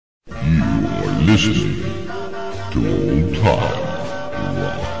You are listening to Old Time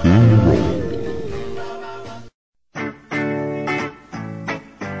Rock and Roll.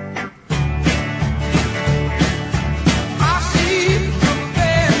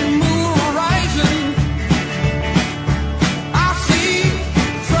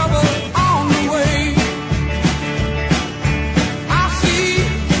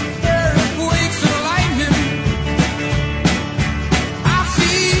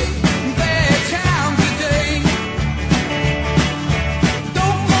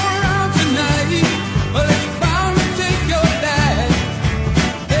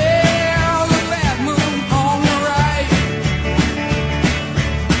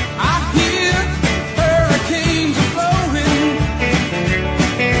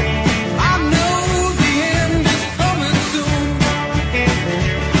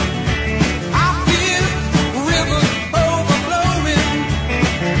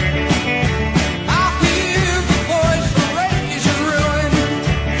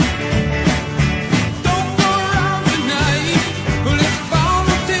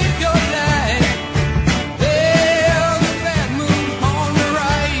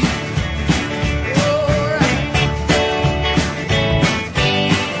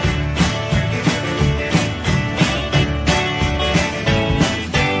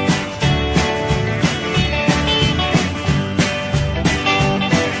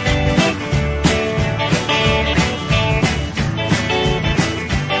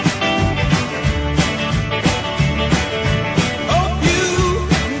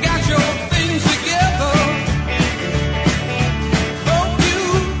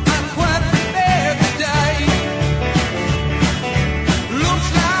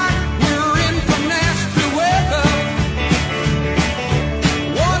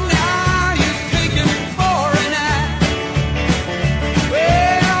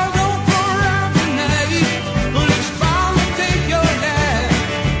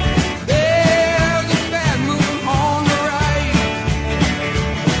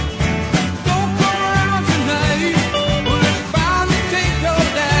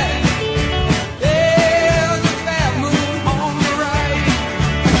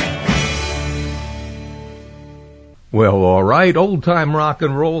 Well, all right, old-time rock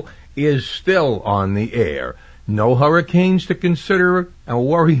and roll is still on the air. No hurricanes to consider and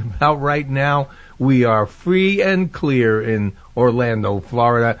worry about right now. We are free and clear in Orlando,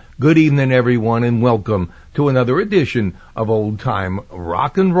 Florida. Good evening, everyone, and welcome to another edition of old-time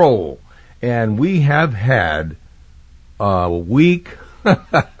rock and roll. And we have had a week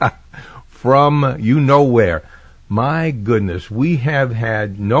from you-know-where. My goodness, we have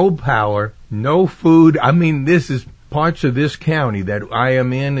had no power, no food. I mean, this is parts of this county that I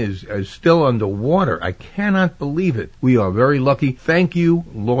am in is still underwater. I cannot believe it. We are very lucky. Thank you,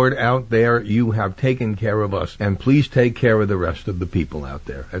 Lord, out there. You have taken care of us. And please take care of the rest of the people out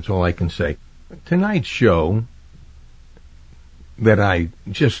there. That's all I can say. Tonight's show that I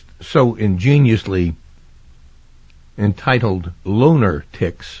just so ingeniously entitled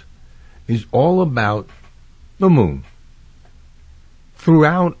Lunar-tics is all about the moon.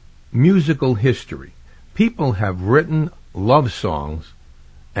 Throughout musical history, people have written love songs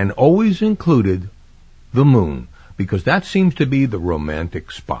and always included the moon, because that seems to be the romantic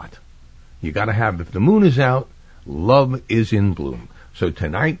spot. You gotta have, if the moon is out, love is in bloom. So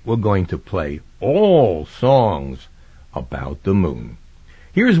tonight we're going to play all songs about the moon.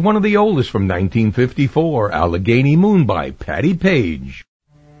 Here's one of the oldest from 1954, Allegheny Moon by Patti Page.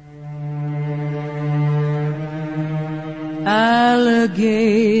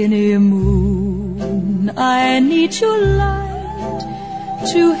 Allegheny moon, I need your light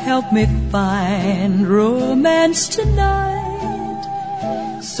to help me find romance tonight.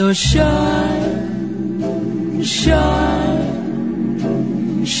 So shine,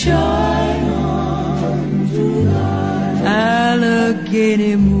 shine, shine on tonight.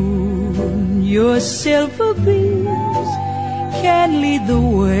 Allegheny moon, your silver beams can lead the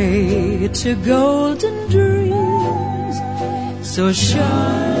way to golden dreams. So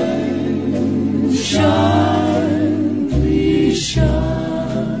shine, shine, please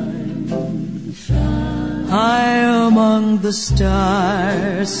shine, shine. High among the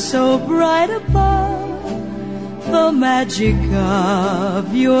stars, so bright above, the magic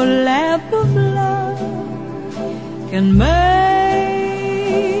of your lamp of love can make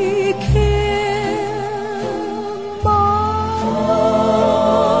him mine.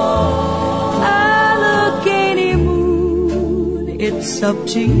 Allegheny moon, it's up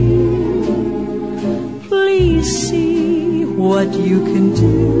to you. Please see what you can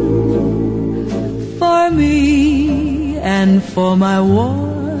do for me and for my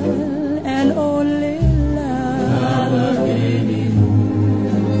one and only love.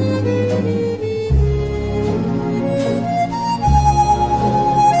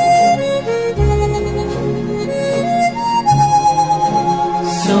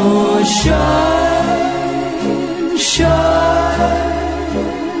 So shine, shine,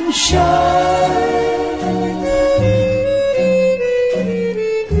 shine.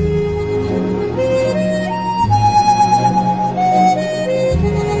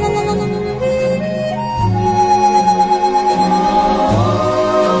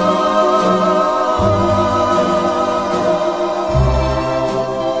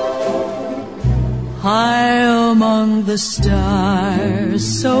 High among the stars,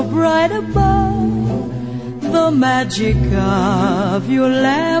 so bright above, the magic of your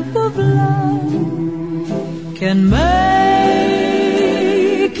lamp of love can make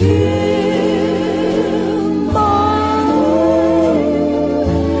him mine.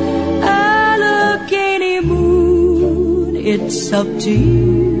 Allegheny moon, it's up to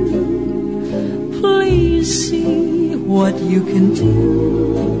you. Please see what you can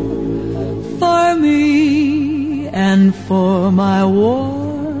do for me and for my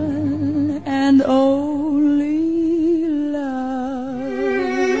one and only love.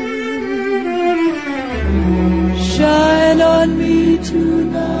 Shine on me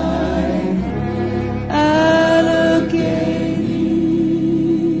tonight, Allegheny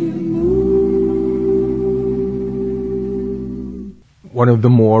moon. One of the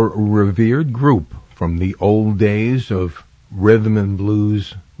more revered group from the old days of rhythm and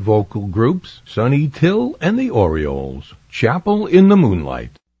blues vocal groups, Sonny Till and the Orioles, Chapel in the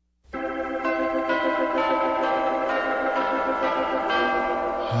Moonlight.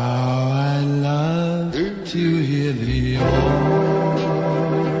 How I love to hear the organ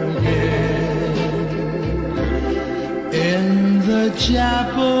in the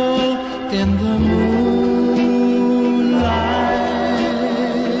chapel in the moonlight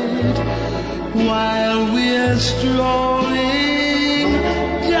while we're strolling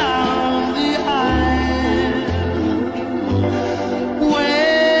down the aisle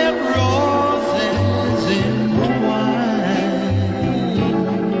where roses entwine.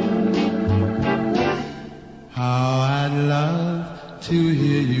 How I'd love to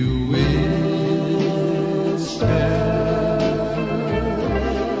hear you whisper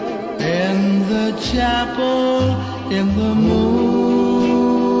in the chapel in the moonlight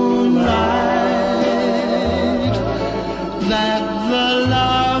that the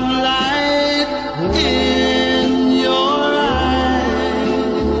love light in your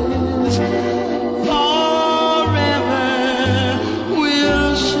eyes forever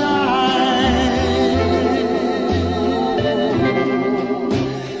will shine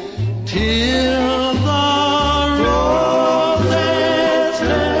till the roses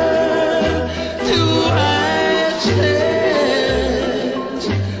turn to ashes,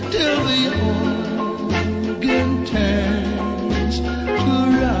 till the organ turns to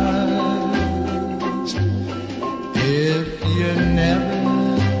rust. If you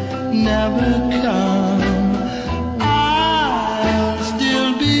never come, I'll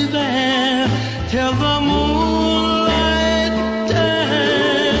still be there till the moonlight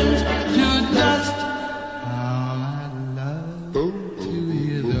turns to dust. How I'd love to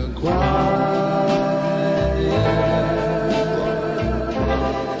hear the choir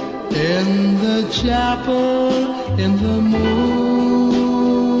in the chapel in the moonlight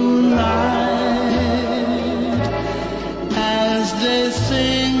as they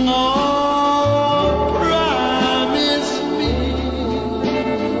sing, oh, promise me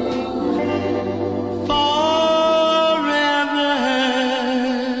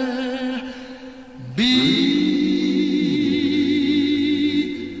forever be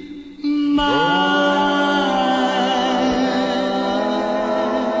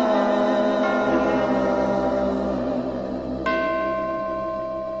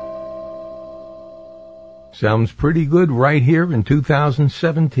Sounds pretty good right here in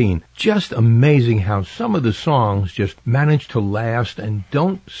 2017. Just amazing how some of the songs just manage to last and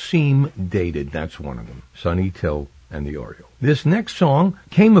don't seem dated. That's one of them. Sonny Till and the Orioles. This next song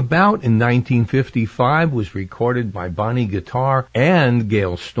came about in 1955, was recorded by Bonnie Guitar and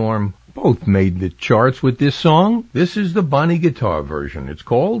Gail Storm. Both made the charts with this song. This is the Bonnie Guitar version. It's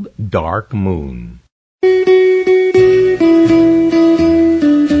called Dark Moon.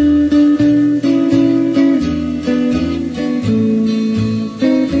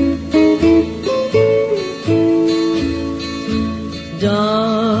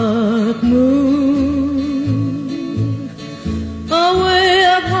 Dark moon, away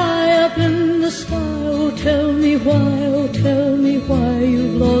up high up in the sky. Oh, tell me why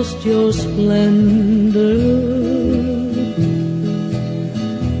you've lost lost your splendor.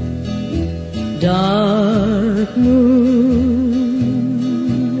 Dark moon,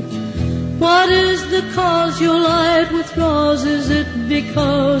 what is the cause your light withdraws? Is it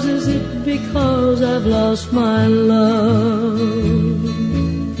because I've lost my love?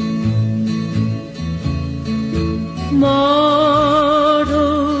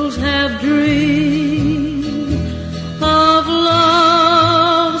 Mortals have dreamed of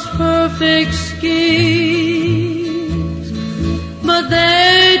love's perfect schemes, but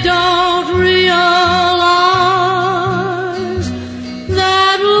they don't realize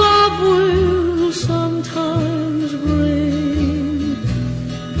that love will sometimes bring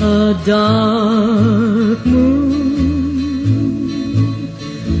a dark moon.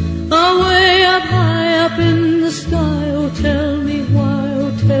 Away up high up in the sky, oh tell me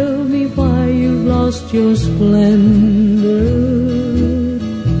why you've lost your splendor.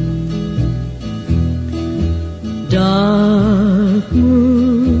 Dark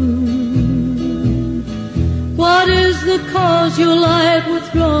moon, what is the cause your light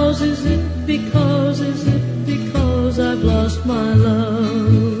withdraws? Is it because I've lost my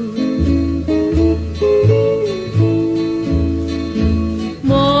love?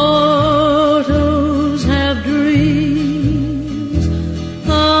 Mortals have dreams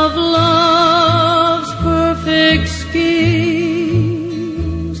of love's perfect schemes,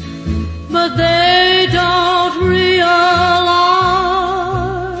 but they don't realize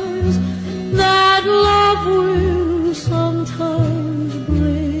that love will sometimes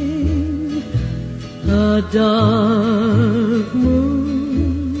bring a dark moon.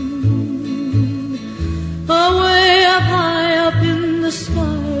 Away up high up in the sky,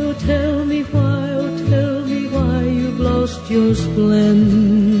 oh tell me why you've lost your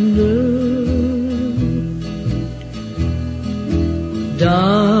splendor.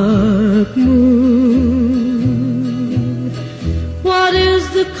 Dark moon, what is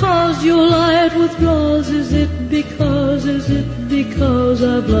the cause your light withdraws? Is it because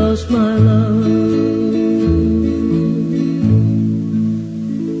I've lost my love?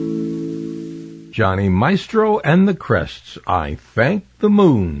 Johnny Maestro and the Crests, I Thank the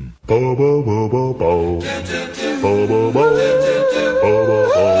Moon. Bo bo bo bo bo. Bo bo bo bo. Bo bo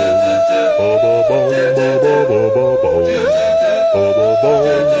bo. Bo bo bo bo bo bo. Bo bo bo.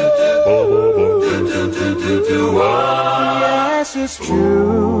 Bo bo bo. Yes, it's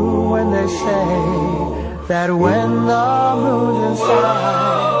true when they say that when the moon's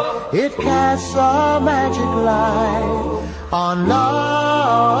inside, it casts a magic light on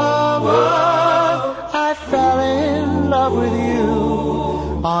love. I fell in love with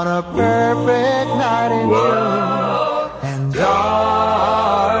you on a perfect night in June, and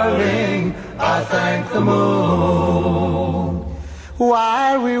darling, I thank the moon.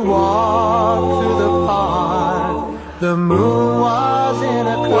 While we walked through the park, the moon was in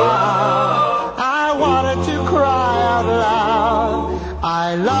a cloud. I wanted to cry out loud,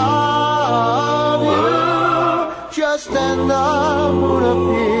 I love you. Just then the moon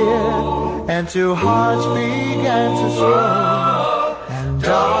appeared, and two hearts began to swoon. And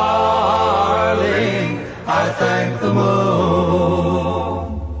darling, I thank the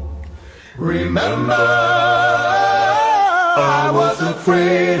moon. Remember, I was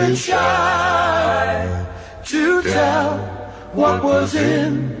afraid and shy to tell what was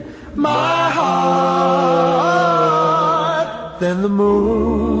in my heart. Then the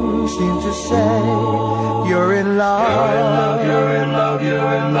moon seemed to say, you're in love, you're in love,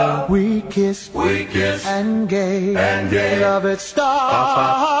 you're in love. We kissed, and gave love its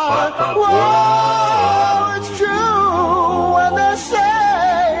start. Whoa, it's true when they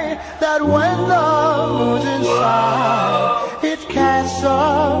say that when the moon's inside, it casts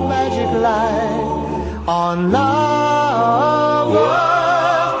a magic light on love.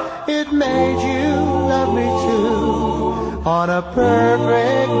 It made you love me too on a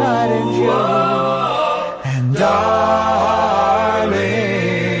perfect night in June. And darling,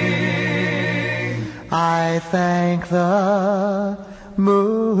 I thank the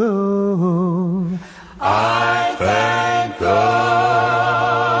moon. I thank the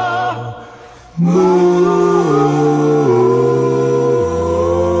moon.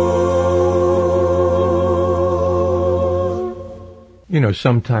 You know,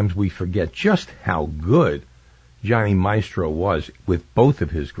 sometimes we forget just how good Johnny Maestro was with both of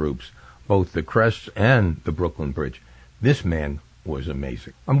his groups, both the Crests and the Brooklyn Bridge. This man was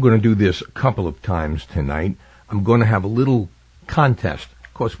amazing. I'm going to do this a couple of times tonight. I'm going to have a little contest.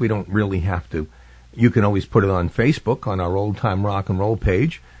 Of course, we don't really have to. You can always put it on Facebook on our Old Time Rock and Roll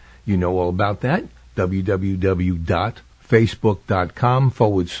page. You know all about that. www.facebook.com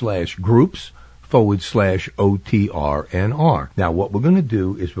Facebook.com/groups/OTRNR. Now, what we're going to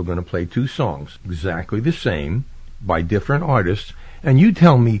do is we're going to play two songs, exactly the same, by different artists, and you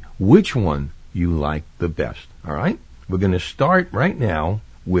tell me which one you like the best, all right? We're going to start right now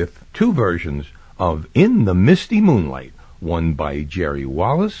with two versions of In the Misty Moonlight, one by Jerry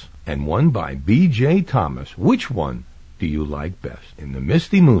Wallace and one by B.J. Thomas. Which one do you like best? In the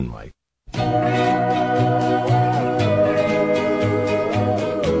Misty Moonlight.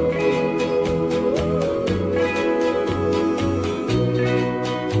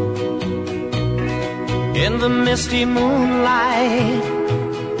 In the misty moonlight,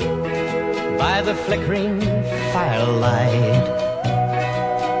 by the flickering firelight,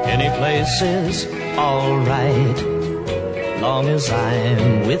 any place is alright, long as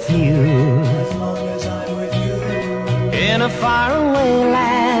I'm with you. As long as I'm with you. In a faraway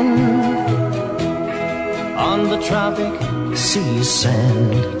land, on the tropic sea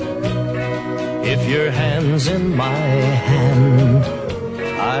sand, if your hand's in my hand,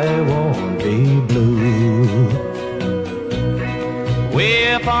 I won't be blue.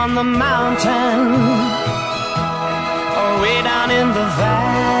 Way up on the mountain, or way down in the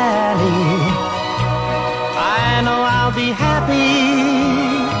valley, I know I'll be happy.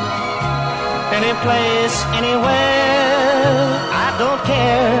 Any place, anywhere, I don't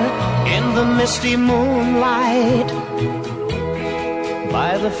care. In the misty moonlight,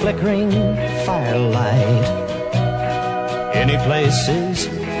 by the flickering firelight, any place is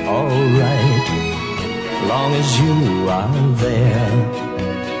alright, long as you are there.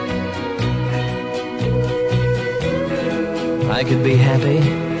 I could be happy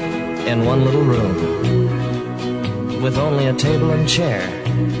in one little room, with only a table and chair,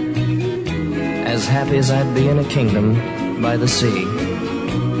 as happy as I'd be in a kingdom by the sea.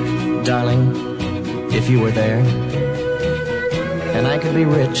 Darling, if you were there, and I could be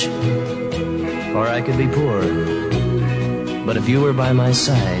rich, or I could be poor, but if you were by my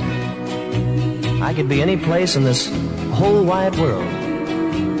side, I could be any place in this whole wide world,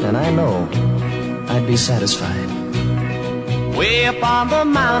 and I know I'd be satisfied. Way up on the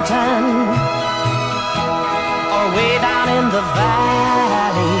mountain, or way down in the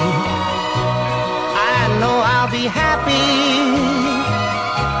valley, I know I'll be happy.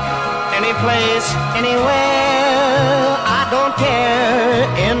 Any place, anywhere, I don't care.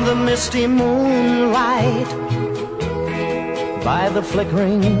 In the misty moonlight, by the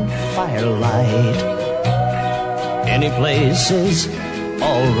flickering firelight, any place is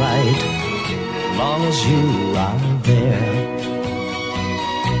alright, long as you are there.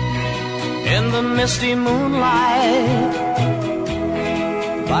 In the misty moonlight,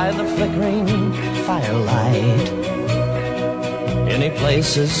 by the flickering firelight, any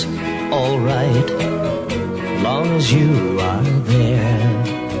place is alright, long as you are there.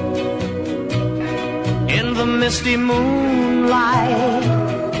 In the misty moonlight,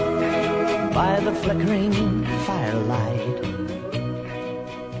 by the flickering firelight,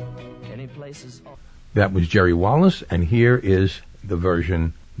 any places. That was Jerry Wallace, and here is the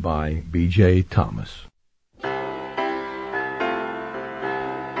version by B.J. Thomas.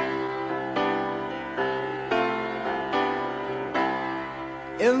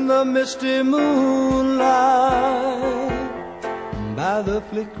 In the misty moonlight, by the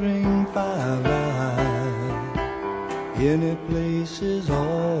flickering firelight, any place is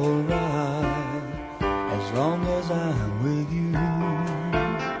alright, as long as I'm with you.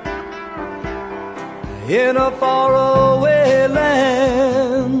 In a faraway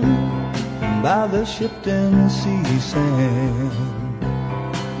land, by the shifting sea sand,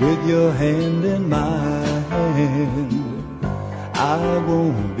 with your hand in my hand, I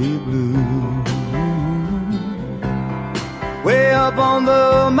won't be blue. Way up on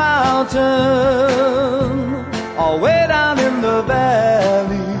the mountain, or way down in the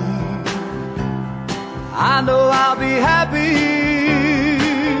valley, I know I'll be happy.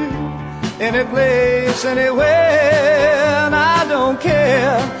 Any place, anywhere, and I don't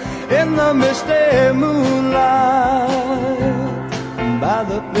care. In the misty moonlight, by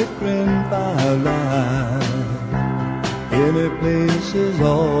the flickering firelight, any place is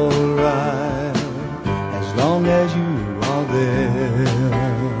alright, as long as you are there.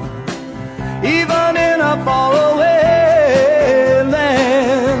 Even in a faraway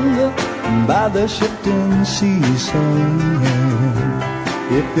land, by the shifting sea sand,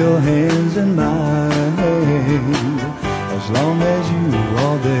 if your hand's in my hand, as long as you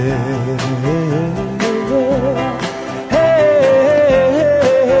are there. Hey,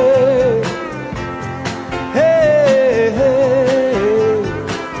 hey, hey,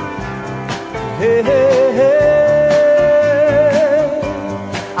 hey, hey, hey, hey.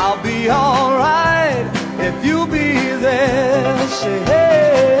 I'll be alright if you'll be there. Say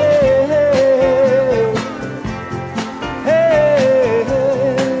hey, hey,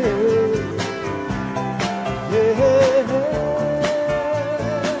 hey, hey,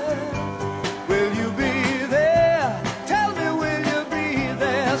 will you be there? Tell me, will you be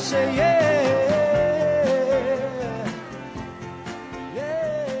there? Say yeah,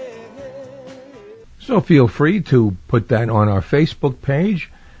 yeah. So feel free to put that on our Facebook page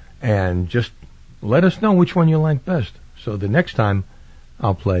and just let us know which one you like best. So the next time,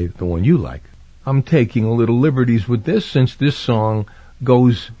 I'll play the one you like. I'm taking a little liberties with this since this song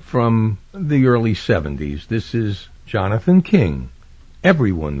goes from the early 70s. This is Jonathan King.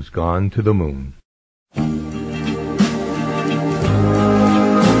 Everyone's Gone to the Moon.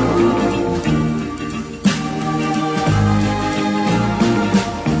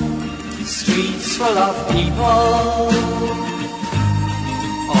 Streets full of people,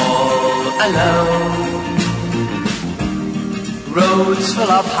 all alone. Roads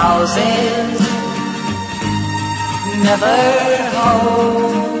full of houses, never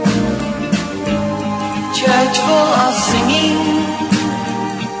home. Church full of singing,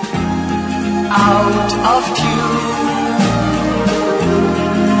 out of tune.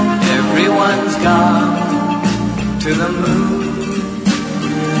 Everyone's gone to the moon.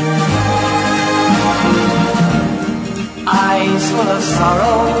 Eyes full of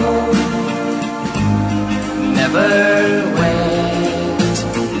sorrow, never wet.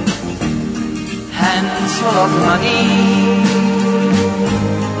 Hands full of money,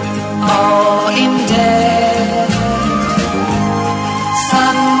 all in debt.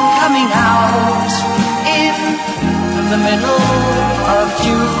 Sun coming out in the middle of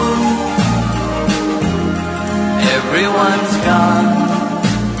June. Everyone's gone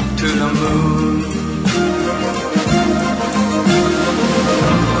to the moon.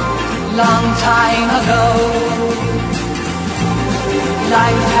 Long time ago,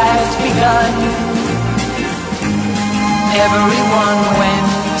 life has begun. Everyone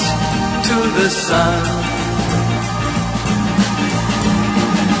went to the sun.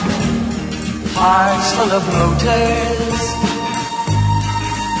 Hearts full of motors,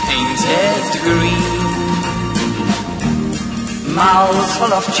 painted green. Mouths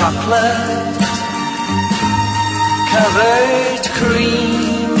full of chocolate, covered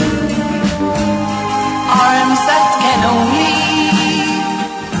cream. Arms that can only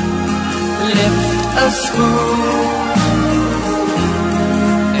lift a spoon.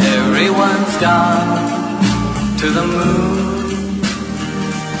 Everyone's gone to the moon.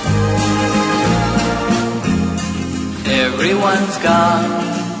 Everyone's gone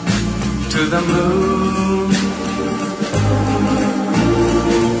to the moon.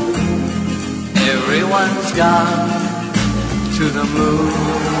 Everyone's gone to the moon.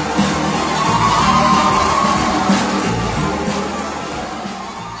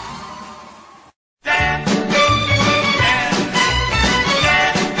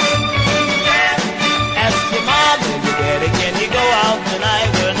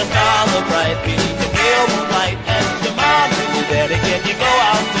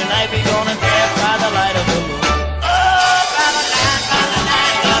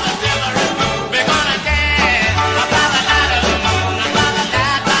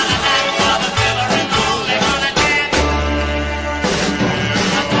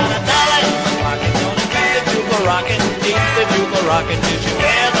 Rockin' till she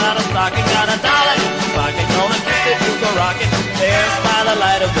wears out a stocking, got a dollar in her pocket, gonna keep the juke a rockin', there by the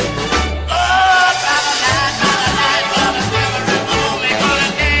light of the moon. Oh, by the light of the silvery moon, we gonna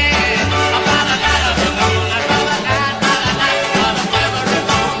dance. By the light of the moon, by the light of the silvery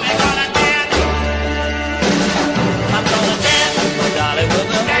moon, we gonna dance. I'm gonna dance with my dolly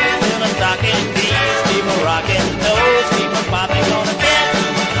with a hole in a stocking, knees keep a rockin', toes keep a poppin', gonna dance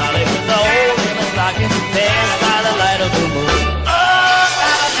with my dolly with a hole in a stocking, dance by the light of the moon.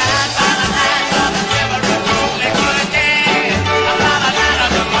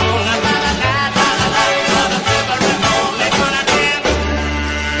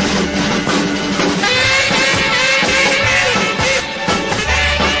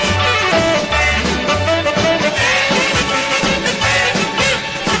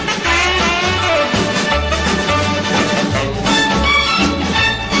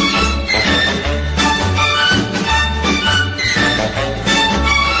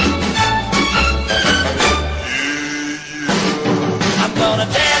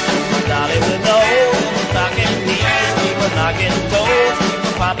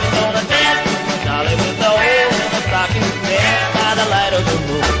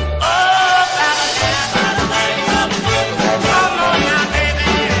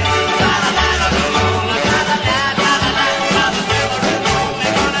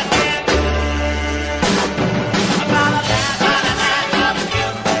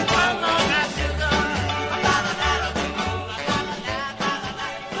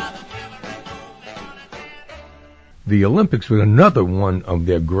 The Olympics was another one of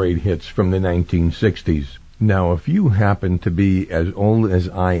their great hits from the 1960s. Now, if you happen to be as old as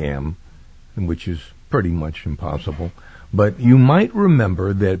I am, which is pretty much impossible, but you might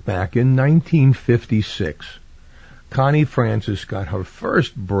remember that back in 1956, Connie Francis got her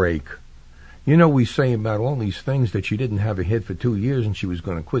first break. You know, we say about all these things that she didn't have a hit for 2 years and she was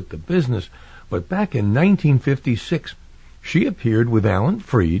going to quit the business. But back in 1956, she appeared with Alan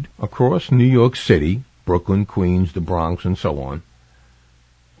Freed across New York City, Brooklyn, Queens, the Bronx, and so on,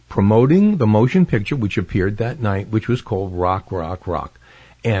 promoting the motion picture which appeared that night, which was called Rock, Rock, Rock.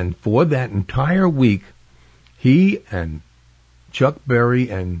 And for that entire week, he and Chuck Berry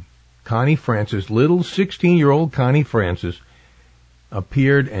and Connie Francis, little 16-year-old Connie Francis,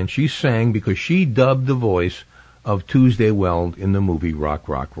 appeared, and she sang because she dubbed the voice of Tuesday Weld in the movie Rock,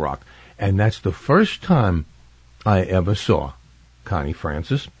 Rock, Rock. And that's the first time I ever saw Connie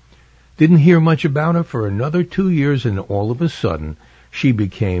Francis. Didn't hear much about her for another 2 years, and all of a sudden, she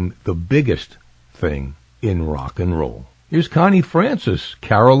became the biggest thing in rock and roll. Here's Connie Francis,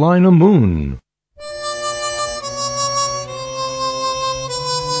 Carolina Moon.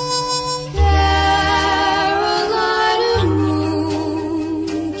 Carolina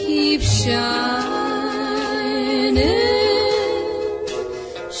moon keeps shining,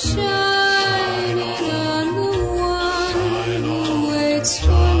 shining on the one who waits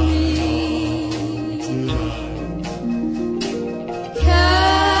for me.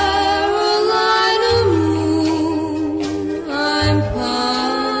 Carolina moon, I'm pining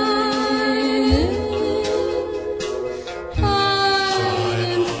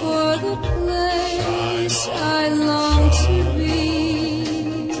for the place I long to be.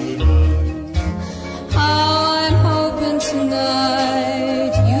 How I'm hoping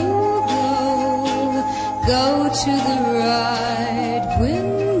tonight you'll go to the right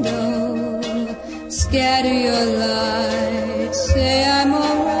window, scatter your light, say I'm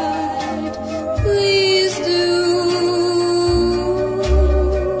alright, please do.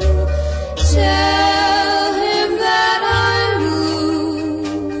 Tell him that I'm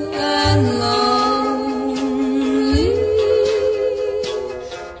blue and lonely,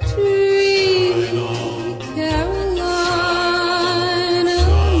 dreaming Carolina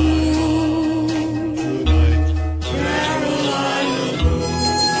moon. Carolina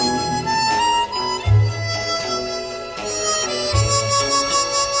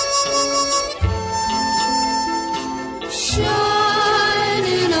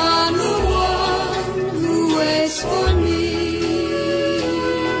shining on the one who waits for me.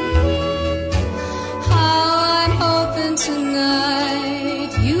 How I'm hoping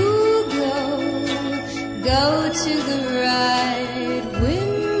tonight you go to the right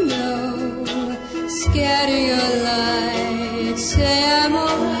window, scatter your light, say I'm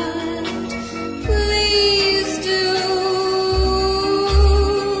alright, please do.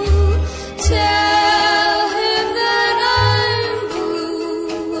 Tell him that I'm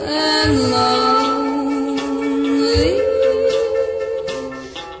blue and lonely,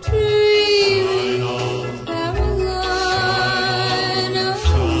 dreaming Carolina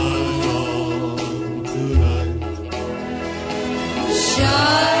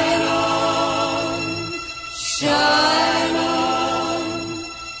shine on, shine on,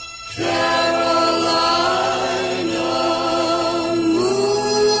 Carolina moon.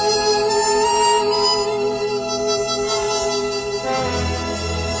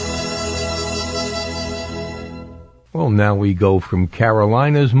 Well, now we go from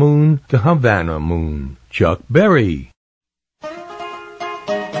Carolina's moon to Havana moon. Chuck Berry.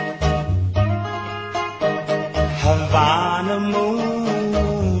 Havana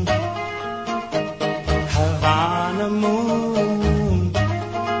moon, Havana moon,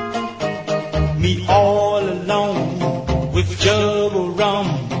 me all alone with jug of rum,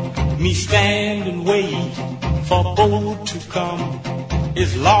 me stand and wait for boat to come.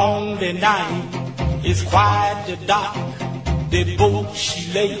 It's long the night, it's quite the dark, the boat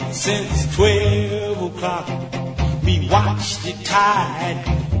she late since 12 o'clock. Me watch the tide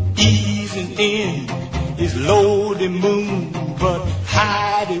easing in, it's low the moon, but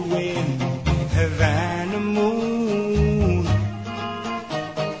high the wind. Havana moon,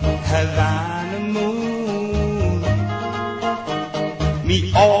 Havana moon,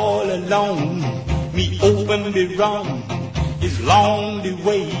 me all alone, me open the rum, it's long the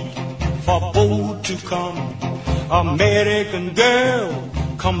wait for boat to come. American girl,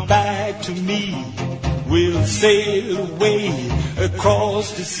 come back to me, we'll sail away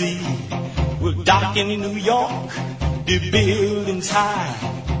across the sea. We're dock in New York, the building's high,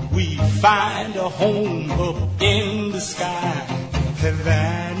 we find a home up in the sky.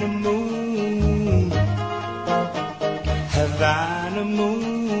 Havana moon,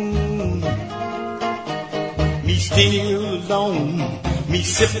 still alone. Me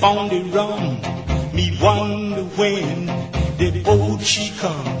sip on the rum. Me wonder when that boat she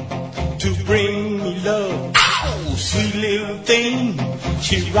come to bring me love. Ow, sweet little thing.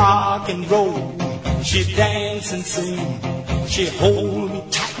 She rock and roll. She dance and sing. She hold me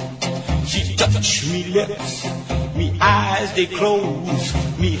tight. She touch me lips. Me eyes they close.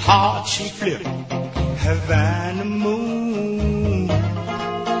 Me heart she flip. Havana moon.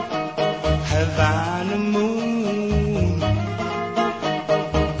 Havana moon.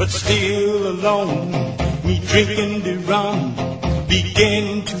 But still alone. Me drinking the rum.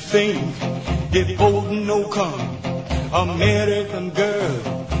 Begin to think that boat no come. American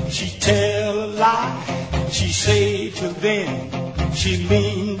girl. She tell a lie. She say to them. She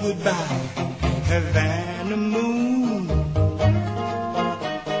mean goodbye. Havana moon.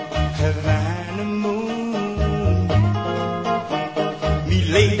 Havana moon. Me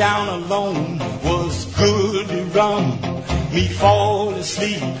lay down alone. Was good to rum. Me fall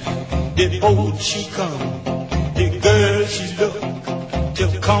asleep. The boat she come. The girl she look.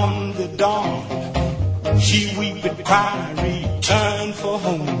 Till come the dawn. She weep and cry. Return for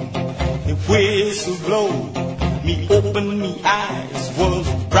home. The whistle blow. Me open me eyes. Was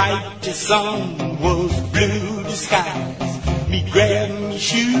bright the sun. Was blue the skies. Me grab me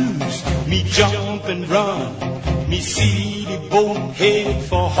shoes. Me jump and run. Me see the boat head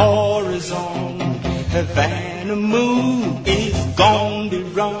for horizon. Havana moon is gone to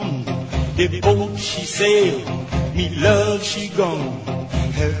run. The boat she sailed. Me love she gone.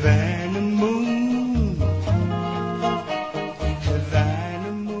 Havana moon.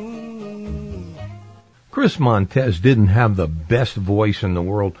 Havana moon. Chris Montez didn't have the best voice in the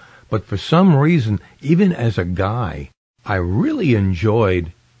world, but for some reason, even as a guy, I really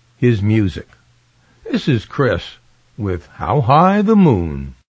enjoyed his music. This is Chris with How High the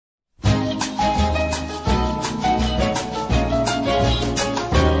Moon.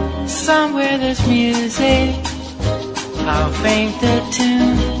 Somewhere there's music, how faint the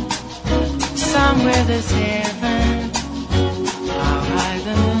tune. Somewhere there's heaven, how high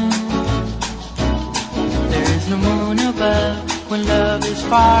the moon. There is no moon above when love is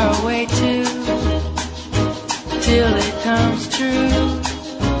far away too. Till it comes true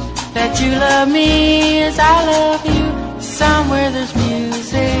that you love me as I love you. Somewhere there's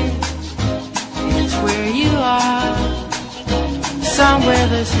music, it's where you are. Somewhere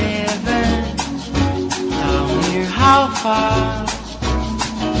there's heaven, how near, how far.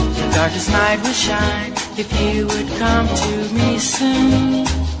 The darkest night will shine if you would come to me soon.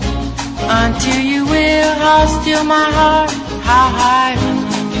 Until you will, how still my heart, how high the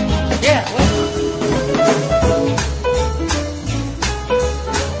moon. Yeah,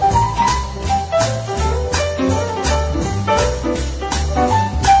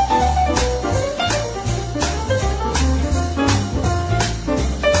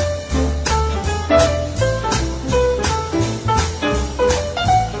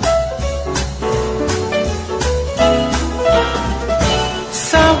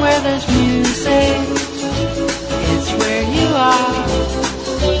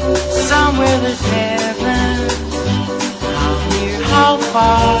 somewhere there's heaven, how near, how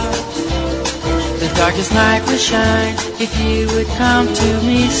far. The darkest night will shine if you would come to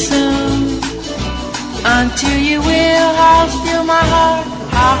me soon. Until you will, how still my heart,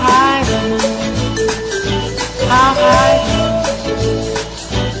 how high the moon, how high the moon,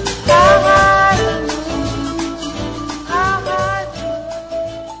 how high the moon, how high the moon.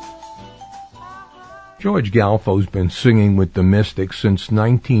 George Galfo's been singing with the Mystics since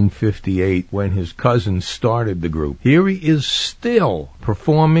 1958 when his cousin started the group. Here he is still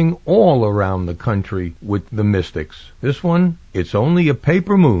performing all around the country with the Mystics. This one, It's Only a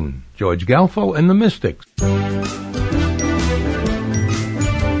Paper Moon. George Galfo and the Mystics.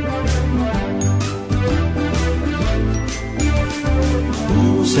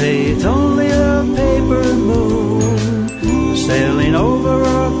 Say it's only a paper moon sailing over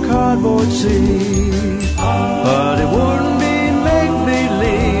a cardboard sea. But it wouldn't be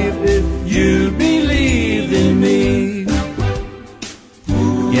make-believe if you believed in me.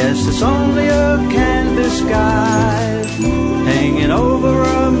 Yes, it's only a canvas sky hanging over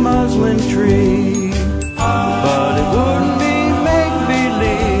a muslin tree. But it wouldn't be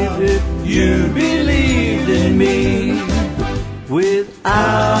make-believe if you believed in me.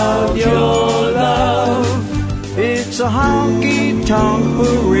 Without your love, it's a honky-tonk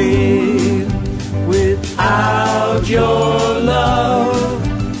parade. Without your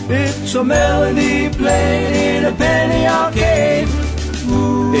love, it's a melody played in a penny arcade.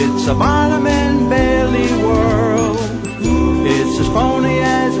 It's a Barnum and Bailey world. It's as phony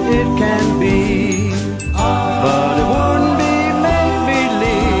as it can be. But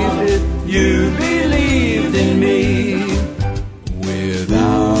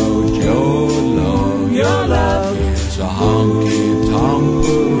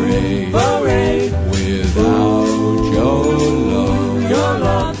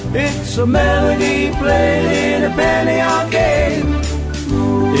a melody played in a penny arcade.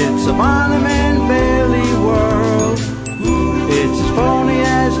 It's a Parliament Bailey world. It's as phony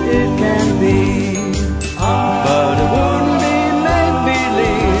as it can be. But it wouldn't be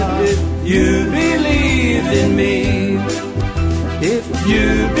make-believe if you believed in me. If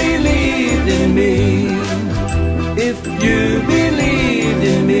you believed in me. If you believed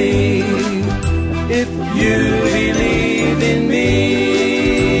in me. If you believed in me.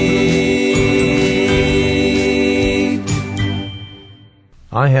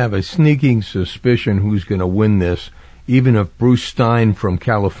 I have a sneaking suspicion who's going to win this, even if Bruce Stein from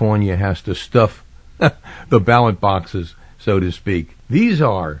California has to stuff the ballot boxes, so to speak. These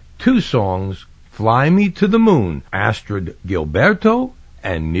are two songs, Fly Me to the Moon, Astrid Gilberto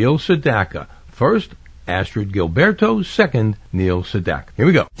and Neil Sedaka. First, Astrid Gilberto. Second, Neil Sedaka. Here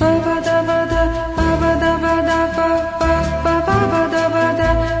we go.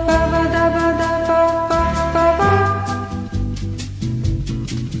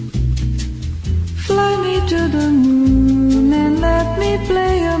 Fly me to the moon and let me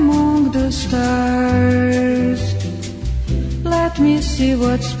play among the stars. Let me see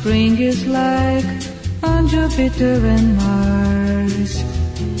what spring is like on Jupiter and Mars.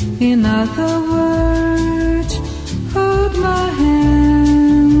 In other words, hold my hand.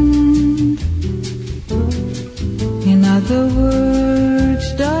 In other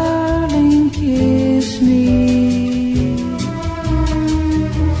words, darling, kiss me.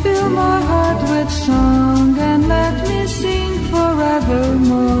 Fill my heart with song and let me sing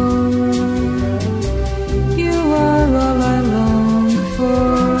forevermore. You are all I long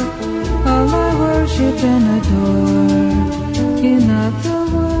for, all I worship and adore. In other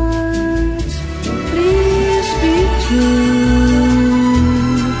words, please be true.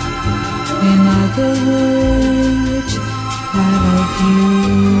 In other words, I love you.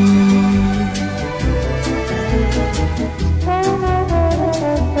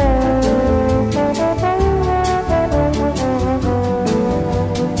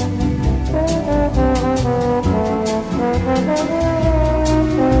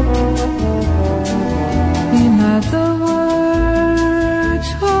 In other words,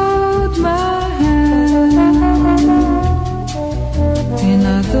 hold my hand. In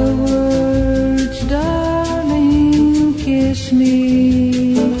other words, darling, kiss me.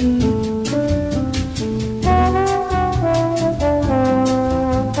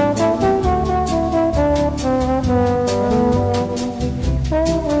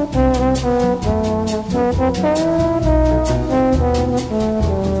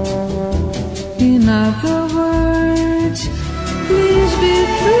 In other words, please be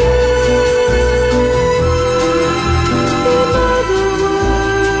true. In other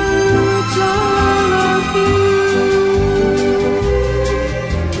words, I love you.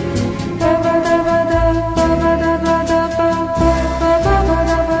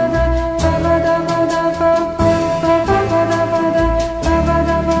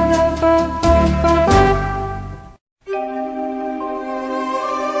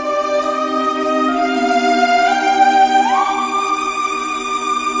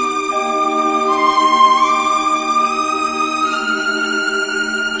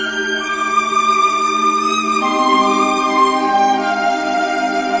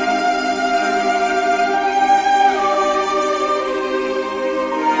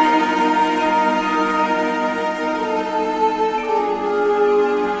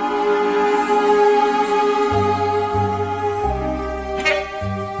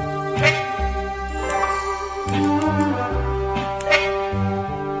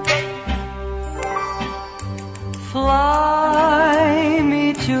 Fly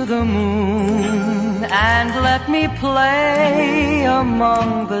me to the moon and let me play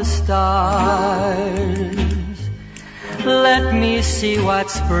among the stars. Let me see what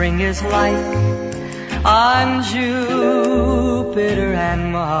spring is like on Jupiter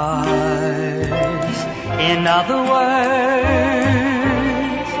and Mars. In other words,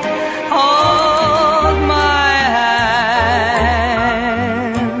 hold my hand.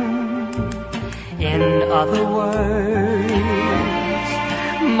 In other words,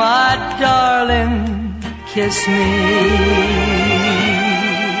 my darling, kiss me.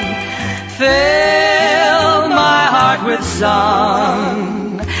 Fill my heart with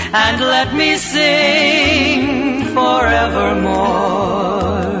song and let me sing forevermore.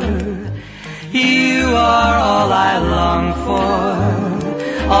 You are all I long for,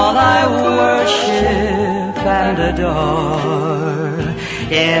 all I worship and adore.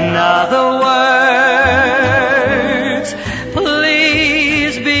 In other words,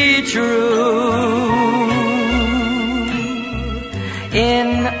 please be true. In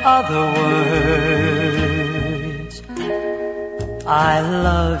other words, I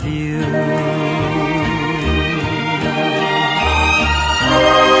love you.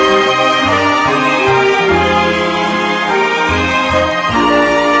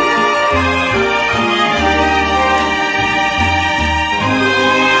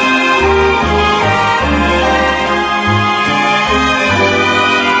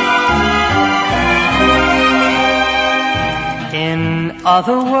 In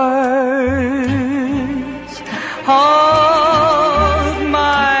other words, hold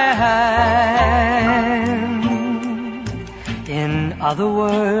my hand. In other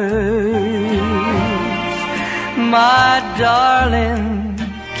words, my darling,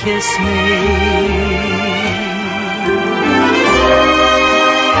 kiss me.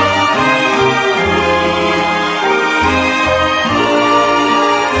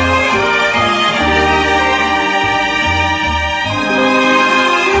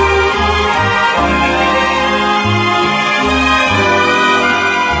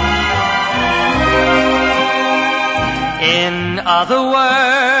 In other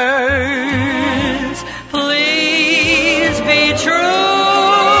words, please be true.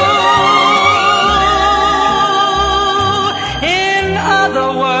 In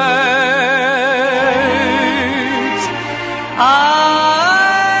other words, I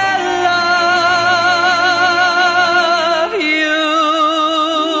love you.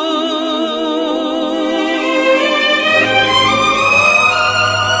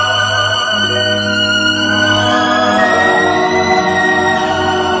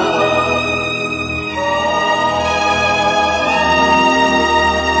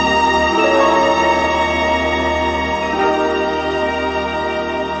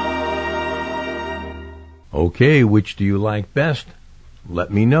 Okay, which do you like best?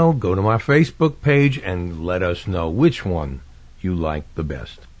 Let me know. Go to my Facebook page and let us know which one you like the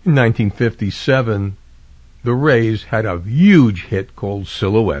best. In 1957, the Rays had a huge hit called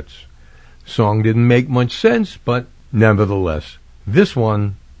Silhouettes. Song didn't make much sense, but nevertheless, this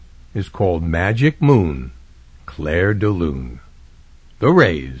one is called Magic Moon, Claire de Lune. The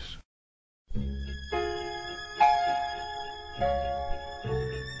Rays.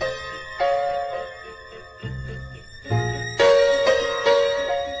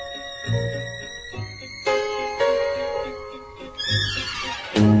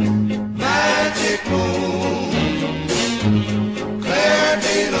 Magic moon, Claire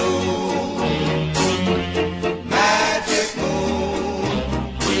de Lune. Magic moon,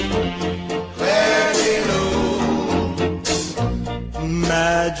 Claire de Lune.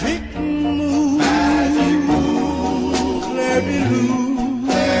 Magic moon, Claire de Lune.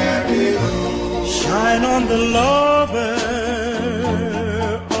 Shine on the lover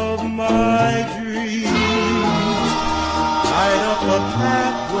of my dreams. Light up a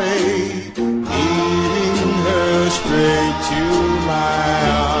pathway leading her straight to my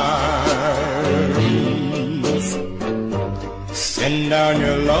arms. Send down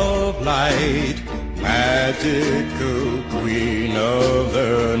your love light, magical queen of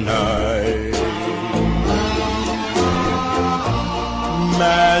the night.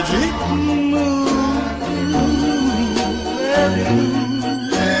 Magic moon,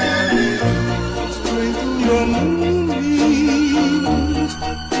 sprinkle your moonbeams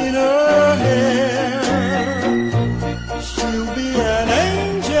in her hair. She'll be an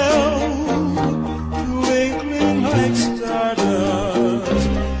angel, twinkling like stardust.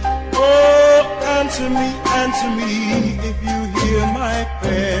 Oh, answer me if you hear my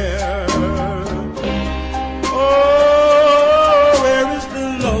prayer. Oh, where is the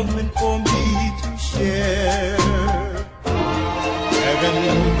love meant for me to share? Heaven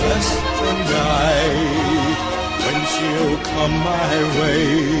bless the night when she'll come my way.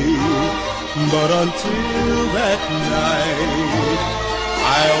 But until that night,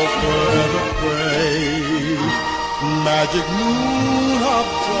 I'll forever pray. Magic moon of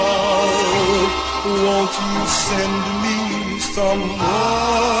love, won't you send me someone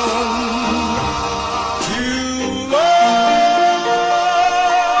to love?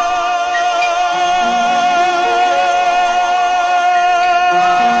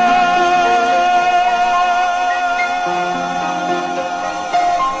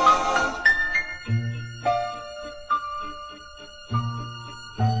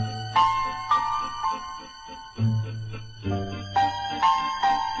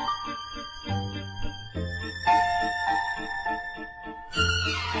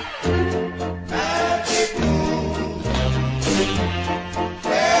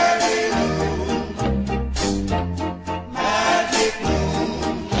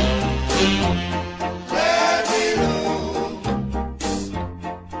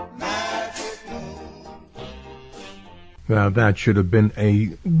 Now, that should have been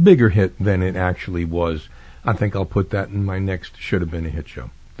a bigger hit than it actually was. I think I'll put that in my next Should Have Been a Hit show.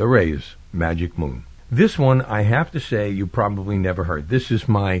 The Rays, Magic Moon. This one, I have to say, you probably never heard. This is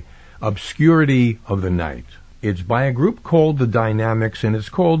my obscurity of the night. It's by a group called The Dynamics, and it's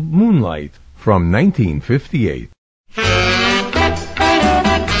called Moonlight from 1958.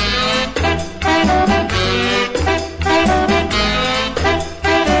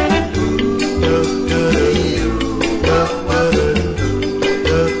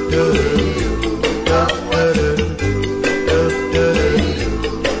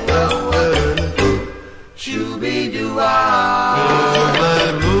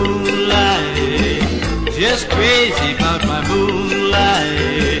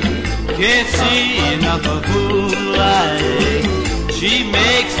 Can't see enough of moonlight. She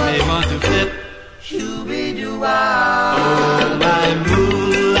makes me want to flip. Shooby-doo-wah. Oh, my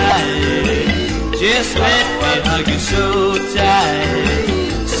moonlight. Just let me hug you so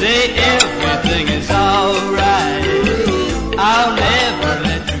tight. Say everything is alright. I'll never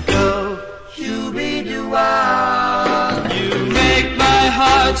let you go. Shooby-doo-wah. You make my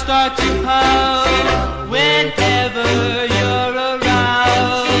heart start to pound whenever you're around.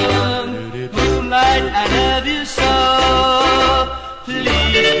 I love you so.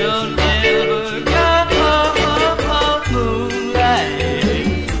 Please don't ever go.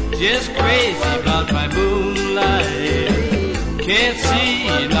 Moonlight, just crazy about my moonlight. Can't see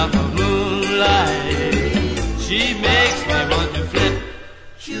enough of moonlight. She makes me want to flip.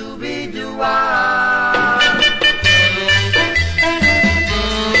 Shooby-doo-wah.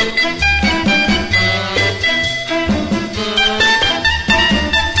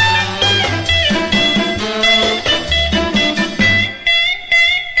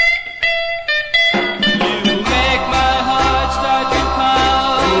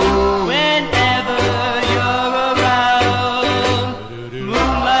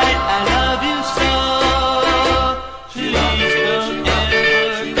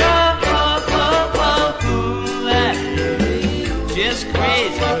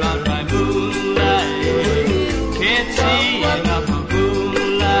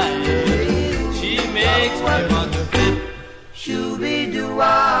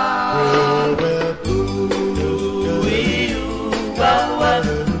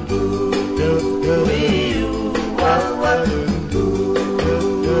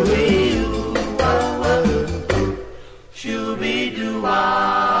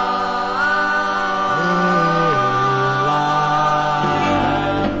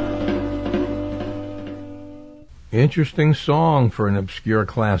 Interesting song for an obscure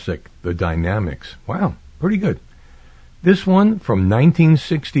classic, The Dynamics. Wow, pretty good. This one from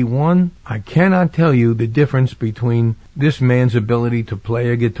 1961, I cannot tell you the difference between this man's ability to play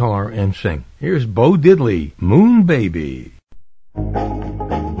a guitar and sing. Here's Bo Diddley, Moon Baby. I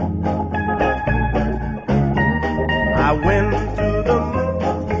went to the moon.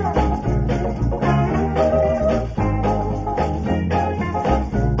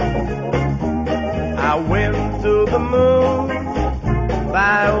 I went to the moon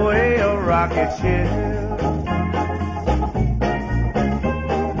by way of rocket ship.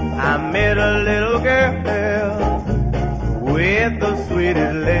 I met a little girl with the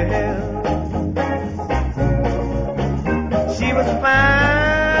sweetest lips. She was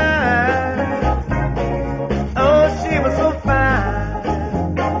fine. Oh, she was so fine.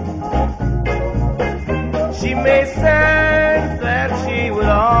 She made sense that she would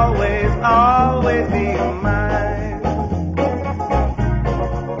always, always be mine.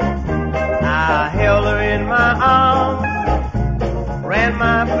 I held her in my arms, ran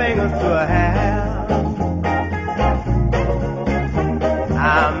my fingers through her hair.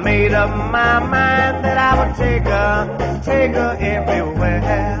 I made up my mind that I would take her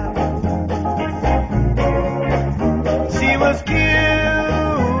everywhere. She was cute,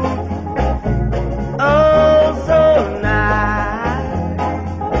 oh so nice.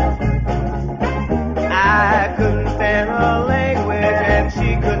 I couldn't stand her language and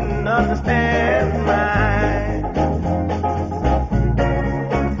she couldn't understand mine.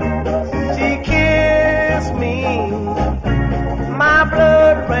 She kissed me, my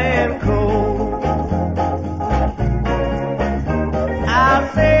blood ran cold. I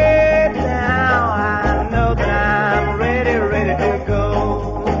said now I know that I'm ready to go.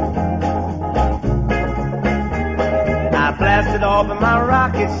 I blasted off in my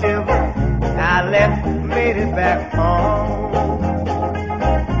rocket ship. I left, made it back home.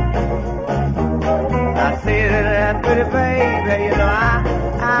 I said to that pretty baby, you know,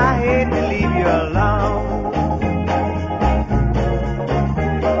 I hate to leave you alone.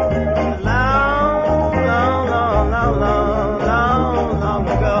 Long, long, long, long, long.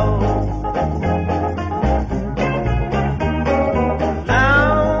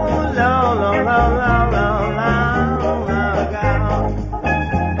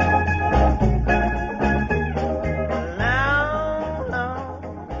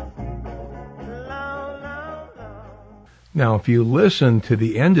 Now, if you listen to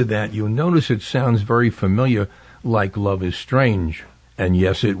the end of that, you'll notice it sounds very familiar, like Love is Strange. And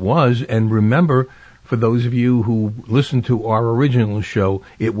yes, it was. And remember, for those of you who listened to our original show,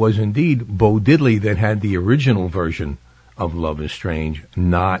 it was indeed Bo Diddley that had the original version of Love is Strange,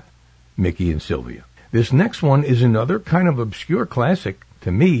 not Mickey and Sylvia. This next one is another kind of obscure classic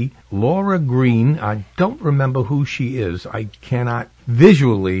to me. Laura Green, I don't remember who she is. I cannot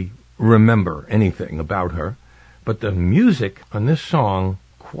visually remember anything about her. But the music on this song,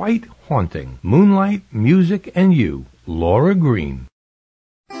 quite haunting. Moonlight, Music, and You, Laura Green.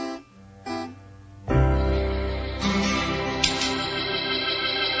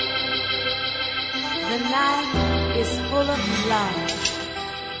 The night is full of love.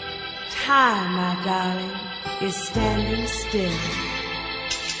 Time, my darling, is standing still.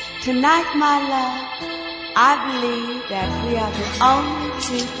 Tonight, my love, I believe that we are the only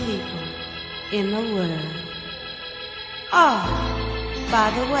two people in the world. Oh, by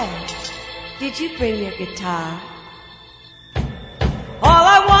the way, did you bring your guitar? All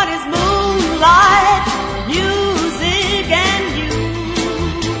I want is moonlight, music, and you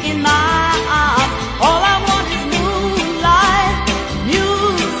in my arms. All I want is moonlight,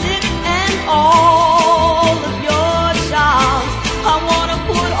 music, and all of your charms. I want to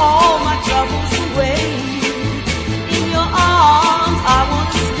put all my troubles away. In your arms I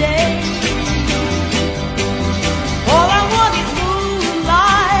want to stay. All I want is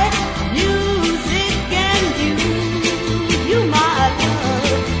moonlight, music, and you my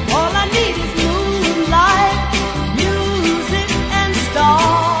love. All I need is moonlight, music, and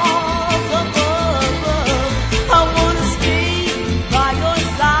stars above. I want to stay by your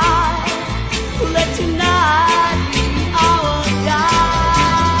side. Let tonight be our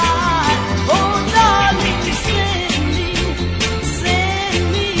guide. Oh, darling,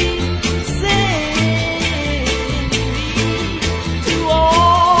 send me to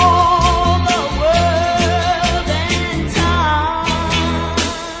all the world and time.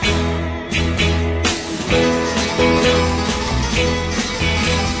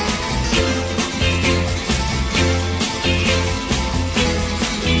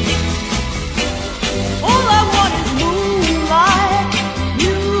 All I want is moonlight,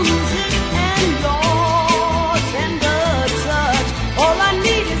 music, and your tender touch. All I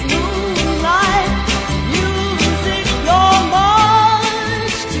need is moonlight, music, you're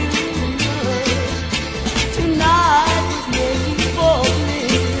much too much. Tonight was made for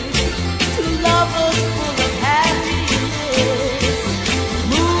bliss, to lovers full of happiness.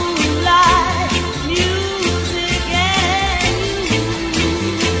 Moonlight, music, and you.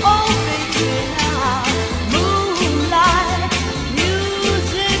 Oh, baby, now. Moonlight,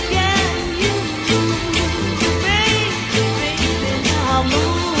 music, and you. Baby, now.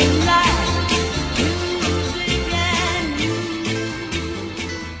 Moonlight, music, and you.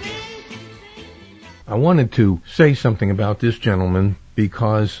 I wanted to say something about this gentleman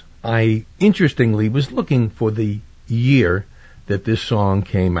because I, interestingly, was looking for the year that this song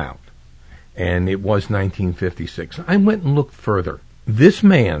came out. And it was 1956. I went and looked further. This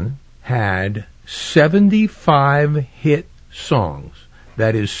man had 75 hit songs.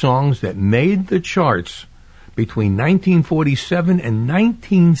 That is, songs that made the charts between 1947 and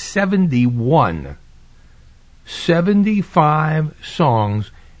 1971. 75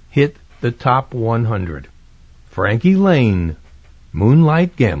 songs hit the top 100. Frankie Lane,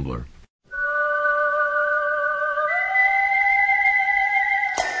 Moonlight Gambler.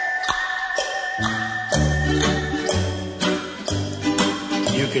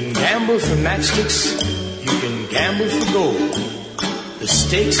 You can gamble for matchsticks, you can gamble for gold. The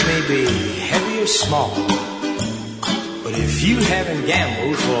stakes may be heavy or small, but if you haven't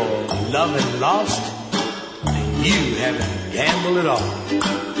gambled for love and lost, then you haven't gambled at all.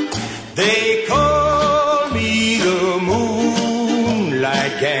 They call me the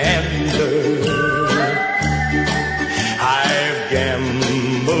Moonlight Gambler. I've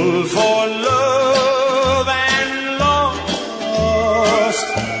gambled for love and lost.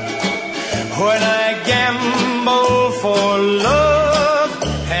 When I gamble for love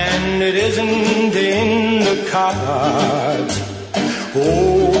and it isn't in the cards,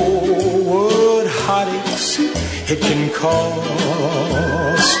 oh, what heartaches it can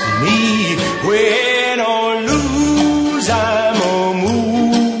cost me. Win or lose, I'm a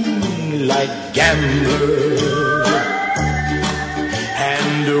moonlight gambler.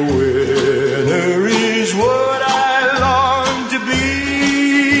 And a winner is what I long to be.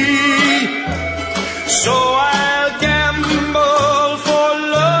 So I'll gamble for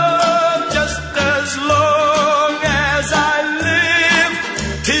love just as long as I live,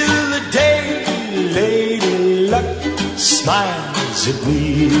 till the day Lady Luck smiles at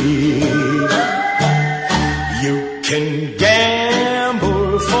me. You can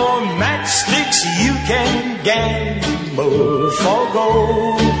gamble for matchsticks, you can gamble for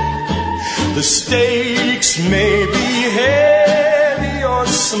gold. The stakes may be heavy or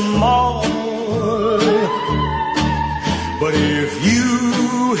small, but if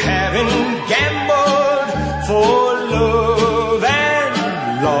you haven't gambled for love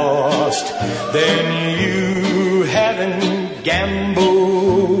and lost, then you haven't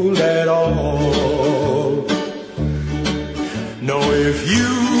gambled at all. No, if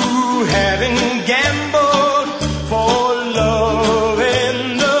you haven't gambled for love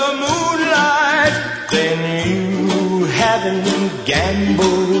in the moonlight, then you haven't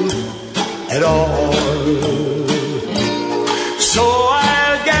gambled at all. So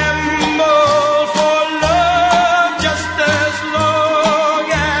I'll gamble for love just as long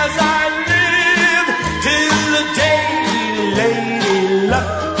as I live, till the day Lady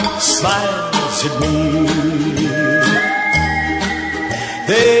Luck smiles at me.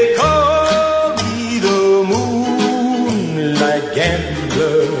 They call me the moonlight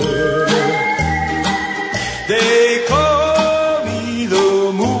gambler. They call me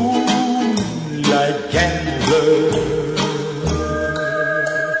the moonlight gambler.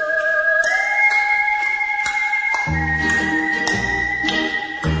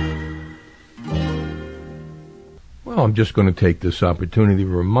 Well, I'm just going to take this opportunity to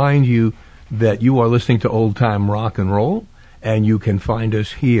remind you that you are listening to Old Time Rock and Roll, and you can find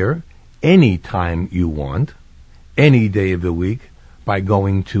us here anytime you want, any day of the week, by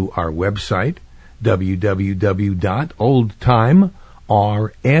going to our website,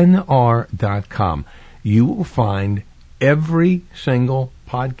 www.oldtimernr.com. You will find every single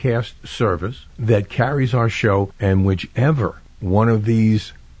podcast service that carries our show, and whichever one of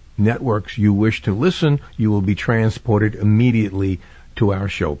these networks you wish to listen, you will be transported immediately to our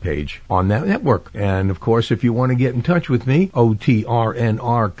show page on that network. And of course, if you want to get in touch with me,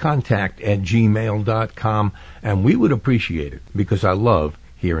 otrnrcontact@gmail.com, and we would appreciate it because I love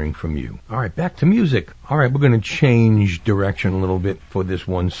hearing from you. All right, back to music. All right, we're going to change direction a little bit for this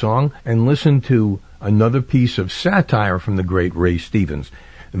one song and listen to another piece of satire from the great Ray Stevens.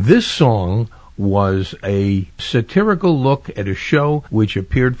 This song was a satirical look at a show which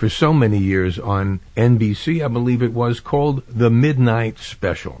appeared for so many years on NBC, I believe it was, called The Midnight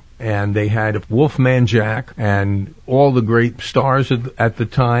Special. And they had Wolfman Jack and all the great stars at the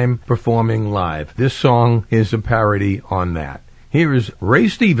time performing live. This song is a parody on that. Here is Ray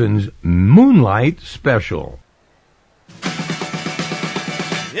Stevens' Moonlight Special.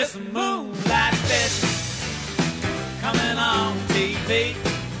 It's a moonlight special coming on TV.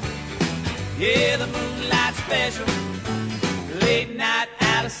 Yeah, the moonlight special, late night,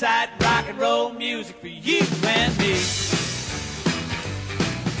 out of sight, rock and roll music for you and me.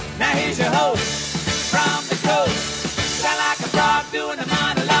 Now here's your host from the coast, sound like a frog doing a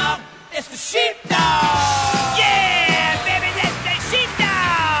monologue. It's the sheepdog. Yeah, baby, that's the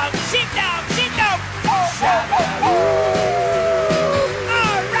sheepdog. Sheepdog, sheepdog.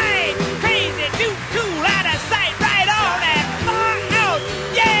 All right, crazy, too cool, out of sight, right on and far out.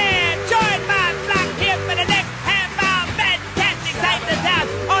 Yeah, join my flock here for the next half-hour fantastic sight that's out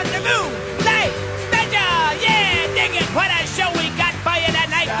on the moonlight special. Yeah, dig it, what a show we got for you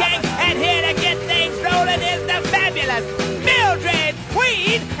tonight, gang. And here to get things rolling is the fabulous Mildred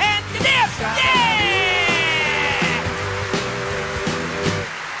Queen and the Dip. Yeah!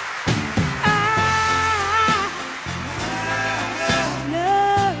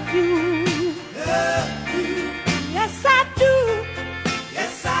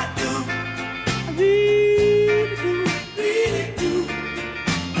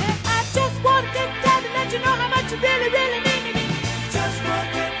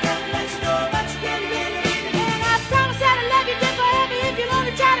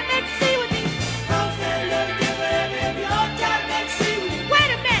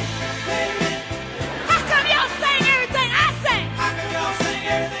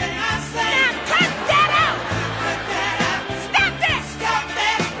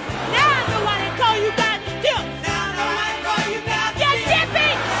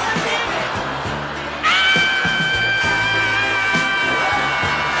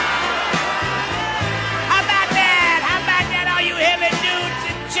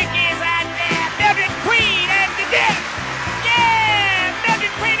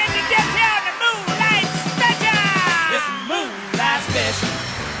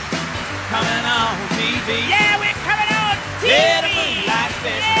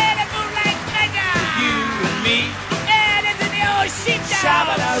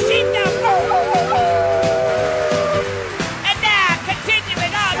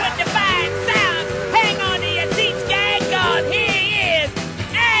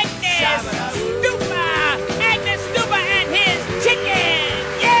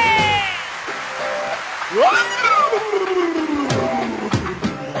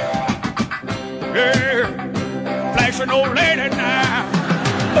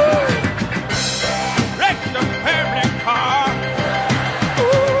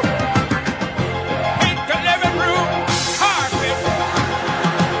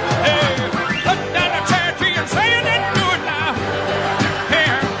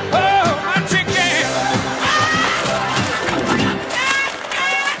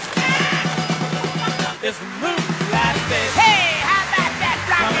 It's the Moonlight Special. Hey, how about that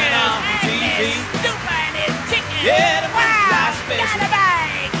rocket? Coming on TV. Super and his chicken. Yeah, the Moonlight Special.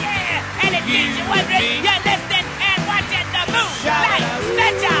 Dynamite, yeah. And it gives you one ring. You're listening and watching the Moonlight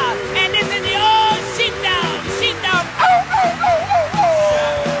Special. And this is the old sheepdog. Sheepdog. Oh, oh, oh, oh,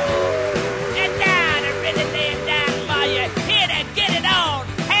 oh. Get down and really lay it down for you. Here to get it on.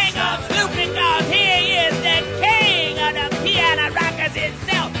 Hang on, Snoopy, cause here he is the king of the piano rockers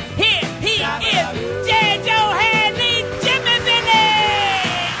himself. Here he is, J. Joe Hadley, Jimmy Billy!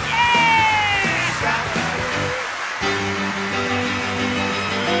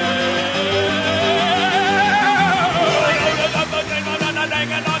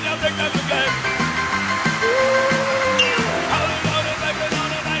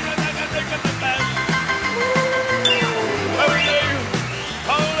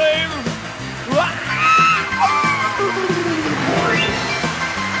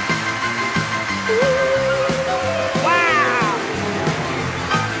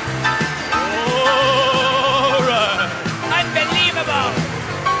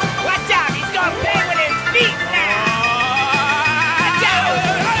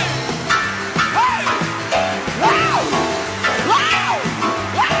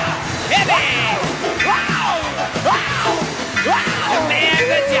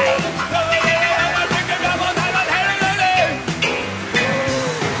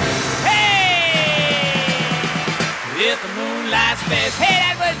 Hey,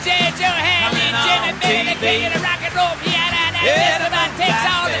 that was J. Joe Hadley, Jimmy Billy, the king of the rock and roll piano. And that takes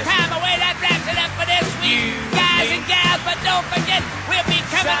all the time away. That wraps it up for this week. Guys and gals, but don't forget, we'll be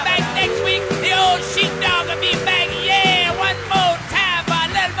coming back next week. The old sheepdog will be back. Yeah, one more time for a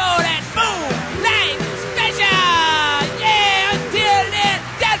little more of that Moonlight Special. Yeah, until then,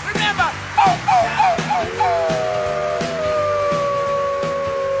 just remember, oh, oh, oh, oh, oh.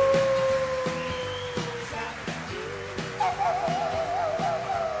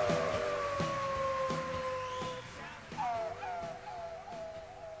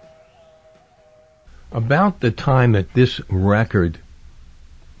 About the time that this record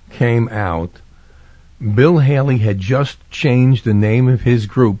came out, Bill Haley had just changed the name of his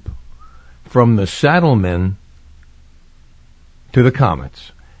group from the Saddlemen to the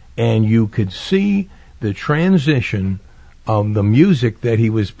Comets. And you could see the transition of the music that he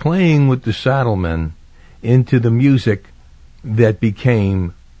was playing with the Saddlemen into the music that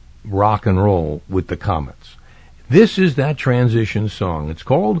became rock and roll with the Comets. This is that transition song. It's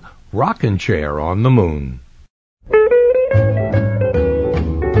called Rockin' Chair on the Moon.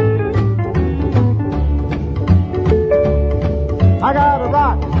 I got a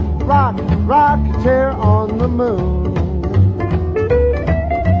rockin' chair on the moon.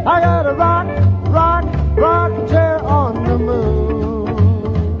 I got a rockin' chair on the moon.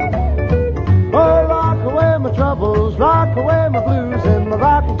 Oh, rock away my troubles, rock away my blues in my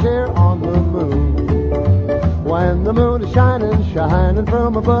rocking chair on the moon. When the moon is shining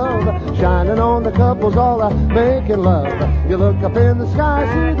from above, shining on the couples all a making love. You look up in the sky,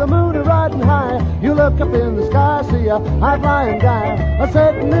 see the moon a riding high. You look up in the sky, see a high-flying guy, a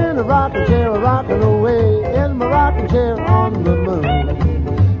sitting in a rocking chair, a rocking away in my rocking chair on the moon.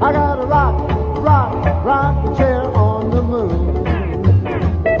 I got a rocking chair on the moon.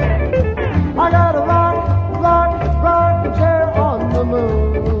 I got a rocking chair on the moon.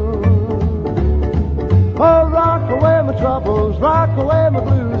 Oh, rock away my troubles, rock away my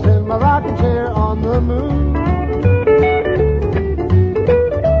blues in my rocking chair on the moon.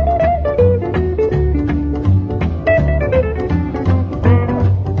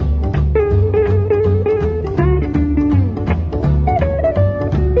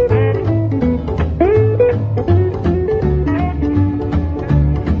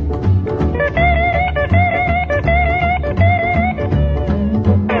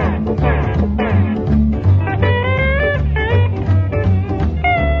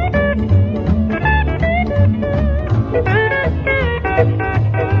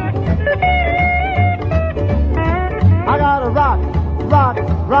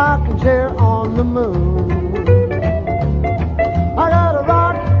 Rocking chair on the moon. I got a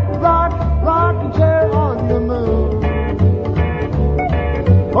rocking chair on the moon.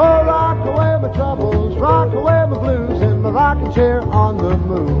 Oh, rock away my troubles, rock away my blues in my rocking chair on the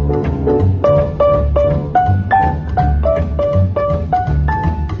moon.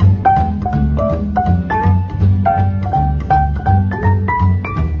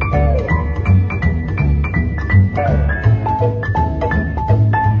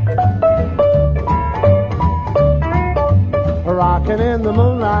 In the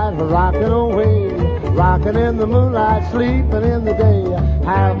moonlight, rocking away, rocking in the moonlight, sleeping in the day.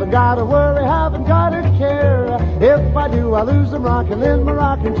 Haven't got to worry, haven't got to care. If I do, I lose, I'm rocking in my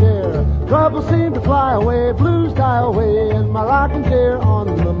rocking chair. Troubles seem to fly away, blues die away in my rocking chair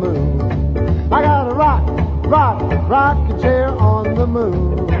on the moon. I got a rocking chair on the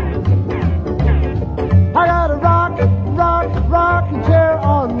moon. I got a rocking chair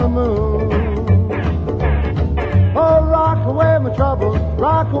on the moon. Oh, rock away my troubles,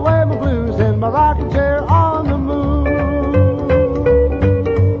 rock away my blues in my rocking chair on the moon.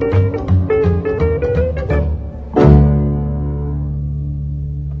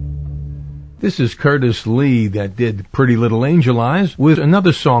 This is Curtis Lee that did Pretty Little Angel Eyes with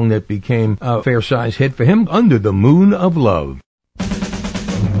another song that became a fair-sized hit for him, Under the Moon of Love.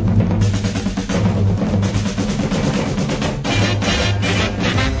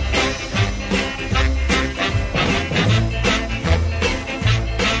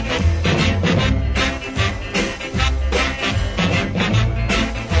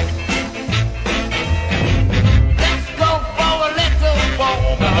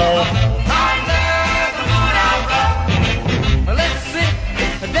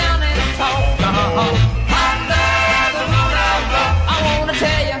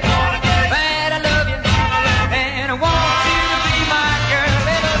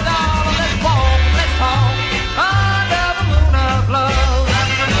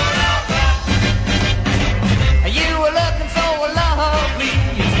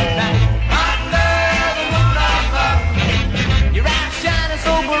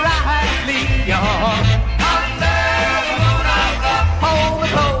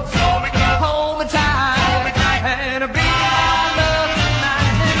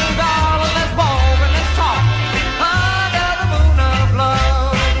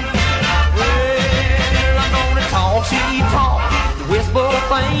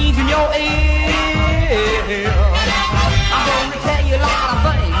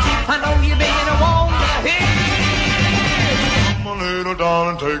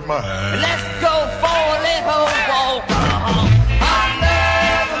 Take my hand. Let's go for a little walk under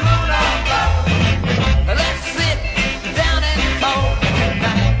the moon of love. Let's sit down and talk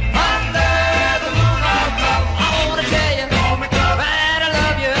tonight under the moon of love. I wanna tell you that I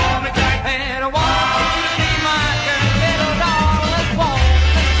love you and I want you to be my girl, little darling. Let's walk,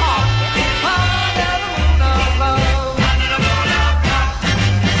 let's talk under the moon of love. Under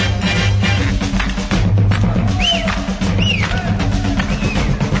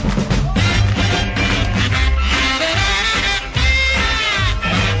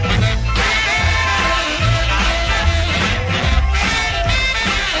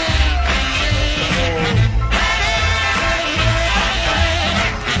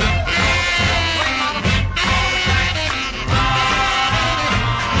moon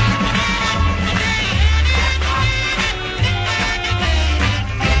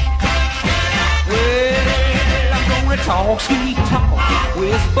of love. Talk, sweet talk,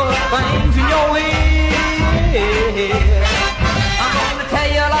 whisper things in your ear. I'm gonna tell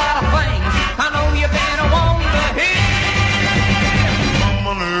you a lot of things I know you've been wanting to hear. Come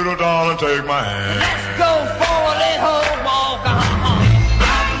on, little darling, take my hand. Let's go for a little walk.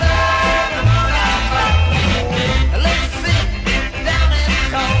 Let's sit down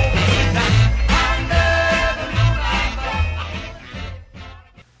and talk.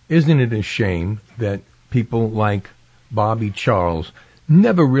 Isn't it a shame that people like Bobby Charles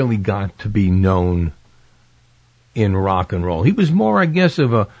never really got to be known in rock and roll? He was more, I guess,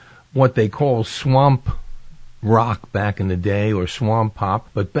 of a what they call swamp rock back in the day, or swamp pop.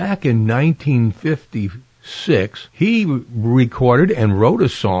 But back in 1956, he recorded and wrote a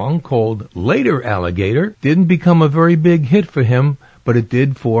song called Later Alligator. Didn't become a very big hit for him, but it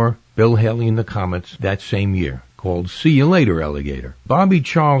did for Bill Haley and the Comets that same year, called See You Later, Alligator. Bobby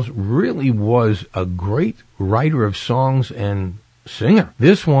Charles really was a great writer of songs and singer.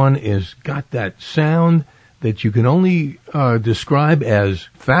 This one is got that sound that you can only describe as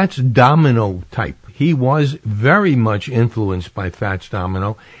Fats Domino type. He was very much influenced by Fats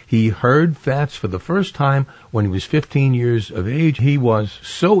Domino. He heard Fats for the first time when he was 15 years of age. He was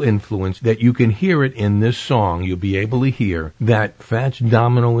so influenced that you can hear it in this song. You'll be able to hear that Fats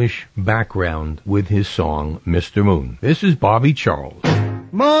Domino-ish background with his song, Mr. Moon. This is Bobby Charles.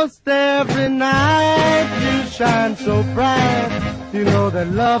 Most every night you shine so bright. You know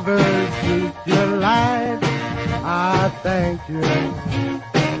that lovers seek your light. I thank you,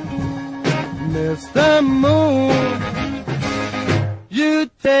 Mr. Moon. You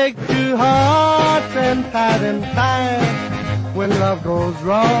take two hearts and tie them tight. When love goes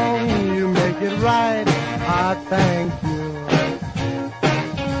wrong, you make it right. I thank you,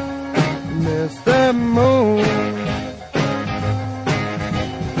 Mr. Moon.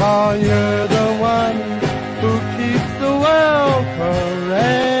 'cause you're the one who keeps the world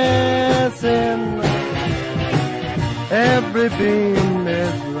caressing. Every beam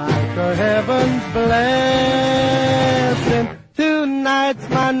is like a heaven's blessing. Tonight's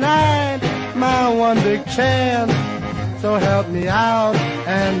my night, my one big chance. So help me out,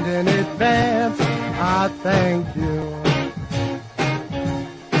 and in advance, I thank you,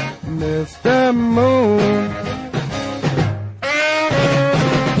 Mr. Moon.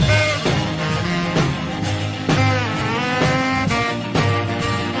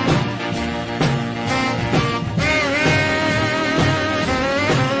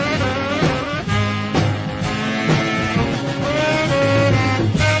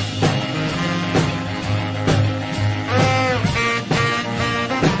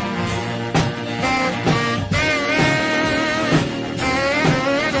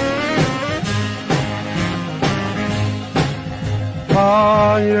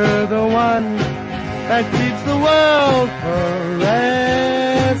 Oh, you're the one that keeps the world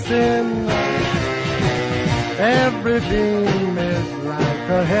caressing. Every beam is like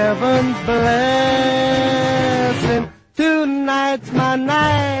a heaven's blessing. Tonight's my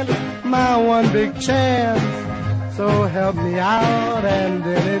night, my one big chance. So help me out, and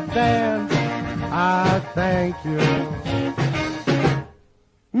in advance, I thank you,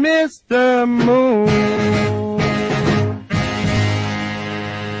 Mr. Moon.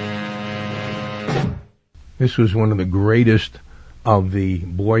 This was one of the greatest of the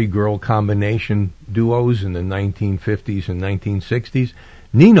boy-girl combination duos in the 1950s and 1960s,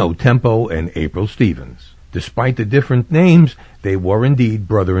 Nino Tempo and April Stevens. Despite the different names, they were indeed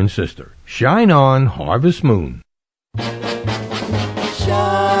brother and sister. Shine on, Harvest Moon.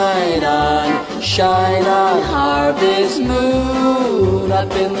 Shine on, harvest moon,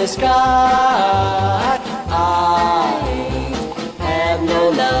 up in the sky. I have no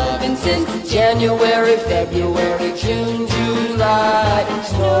loving since January, February, June, July.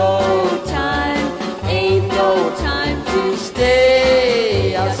 Snow time, ain't no time to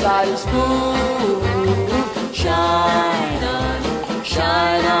stay outside of school. Shine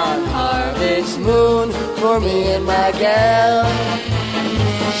on, harvest moon, for me and my gal.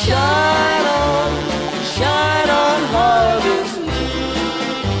 Shine on, harvest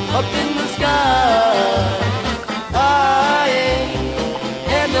moon, up in the sky. I ain't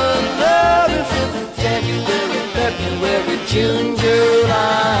had no loving since January, February, June,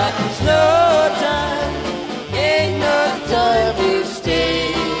 July. Snow time, ain't no time to stay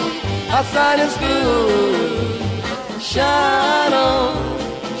outside of school. Shine on,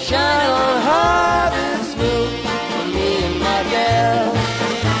 harvest moon, for me and my gal.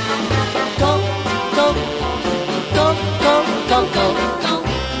 Come, come, come, come, come, come, come,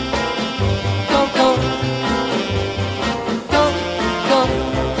 come, come, come, come, come,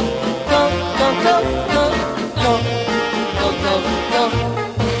 come, come, come, come, come, come, come.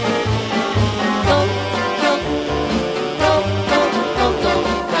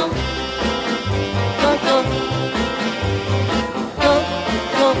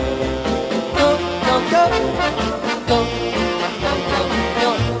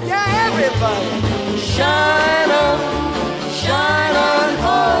 Shine on,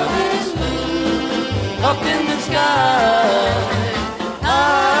 harvest moon, up in the sky. I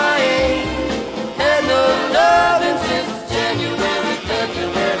ain't had no loving since January,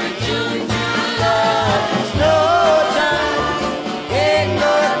 February, June, July. Snow time, ain't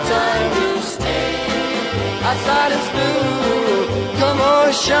no time to stay outside of school. Come on,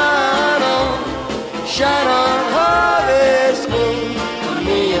 shine on, harvest moon, for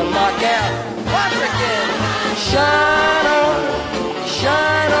me and my gal. Once again, shine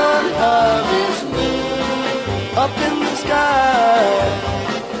on, harvest moon, up in the sky.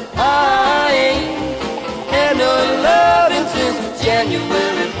 I ain't had no loving since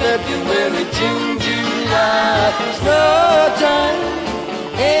January, February, June, July. Snow time,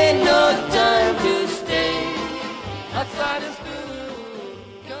 ain't no time to stay outside of school.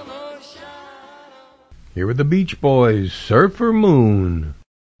 Come on, shine on. Here are the Beach Boys, Surfer Moon.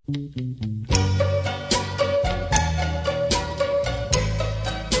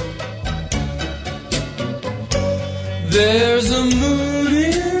 There's a moon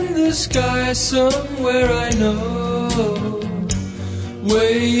in the sky somewhere I know,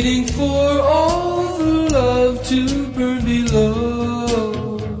 waiting for all the love to burn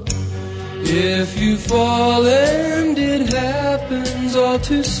below. If you fall and it happens all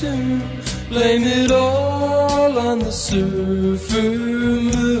too soon, blame it all on the surfer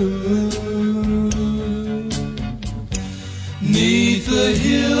moon. Neath the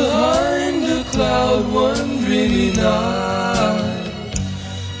hill behind a cloud one dreamy night,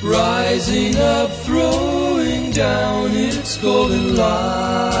 rising up, throwing down its golden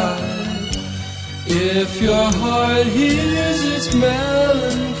light. If your heart hears its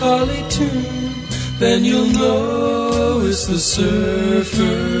melancholy tune, then you'll know it's the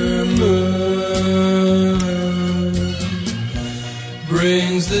surfer moon.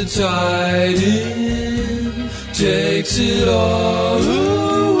 Brings the tide in, takes it all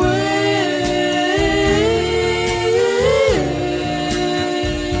away.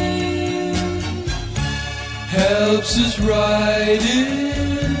 Helps us ride in,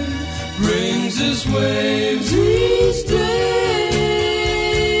 brings us waves each day.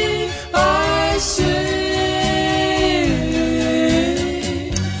 I say,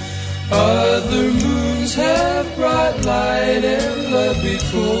 other moons have bright light and love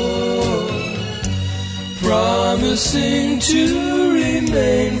before, promising to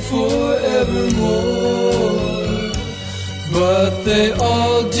remain forevermore. But they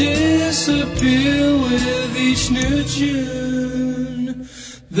all disappear with each new June.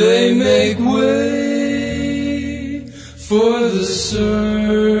 They make way for the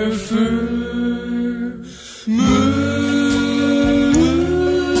surfer moon.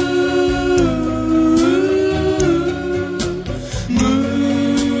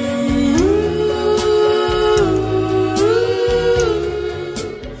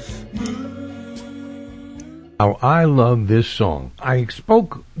 How I love this song. I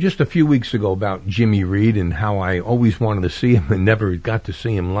spoke just a few weeks ago about Jimmy Reed and how I always wanted to see him and never got to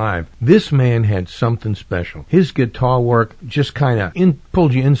see him live. This man had something special. His guitar work just kind of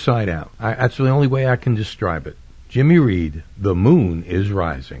pulled you inside out. That's the only way I can describe it. Jimmy Reed, The Moon is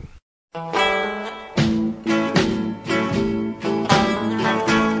Rising.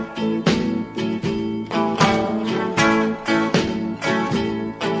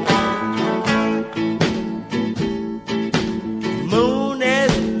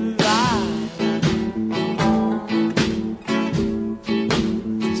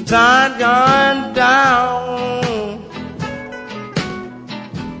 Sun gone down,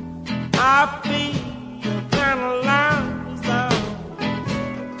 I feel kind of lonesome.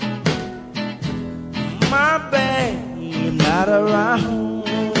 My babe not around.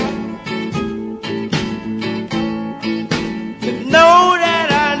 You know that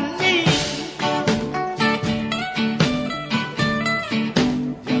I need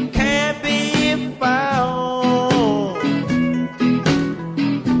you, can't be found.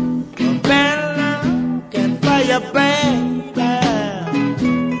 Your baby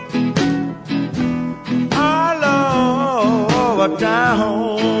all over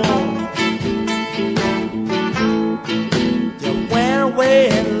town. You went away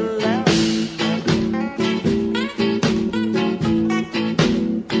and left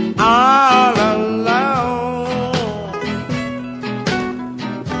all alone.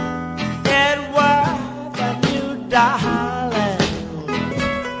 It was a new darling.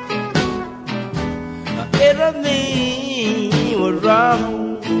 It was me was wrong.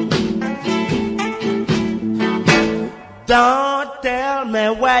 Don't tell me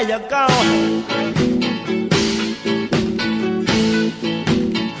where you're going.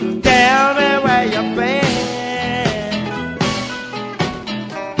 Tell me where you've been.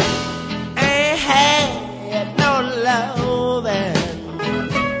 Ain't had no loving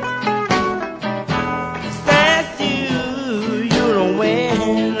since you don't win.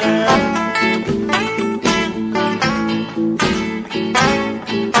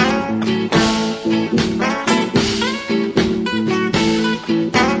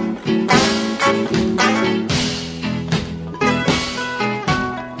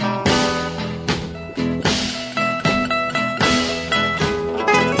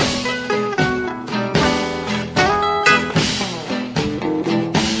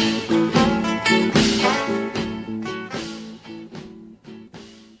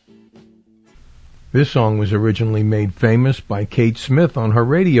 This song was originally made famous by Kate Smith on her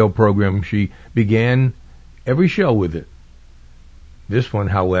radio program. She began every show with it. This one,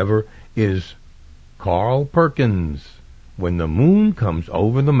 however, is Carl Perkins, When the Moon Comes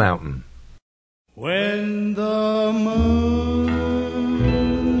Over the Mountain. When the moon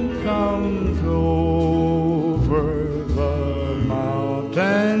comes over the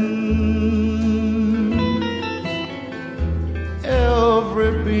mountain,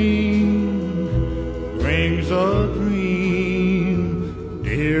 every beam brings a dream,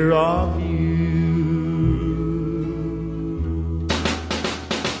 dear, of you.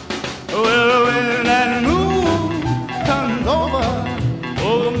 Well, when that moon comes over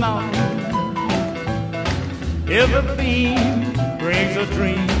the mountain, every beam brings a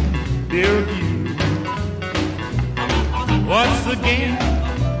dream, dear, of you. Once again,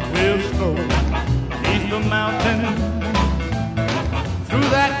 will stroll east the mountain through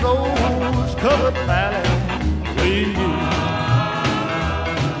that rose-covered valley with you.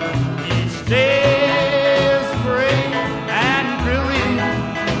 Each day is gray and dreary,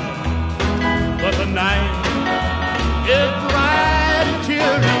 but the night is bright and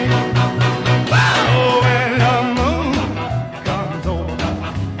cheery. Oh, when the moon comes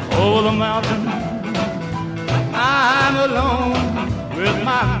over the mountain, I'm alone with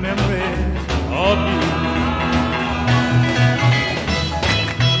my memories of you.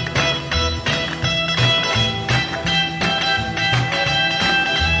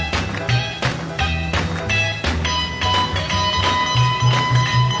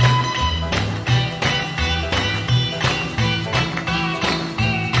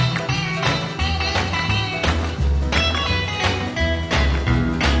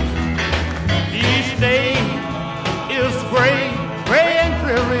 Each day is gray and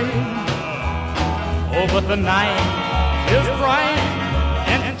dreary. Oh, but the night is bright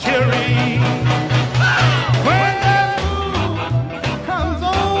and cheery. When the moon comes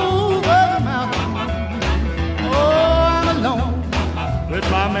over the mountain, oh, I'm alone with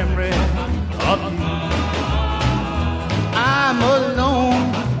my memory of you. I'm alone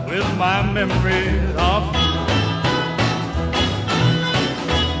with my memory of you.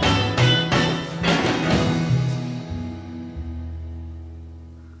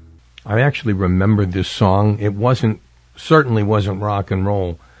 I actually remembered this song. It certainly wasn't rock and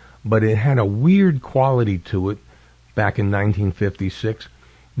roll, but it had a weird quality to it back in 1956.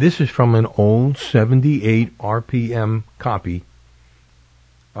 This is from an old 78 RPM copy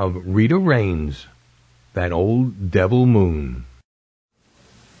of Rita Raines, That Old Devil Moon.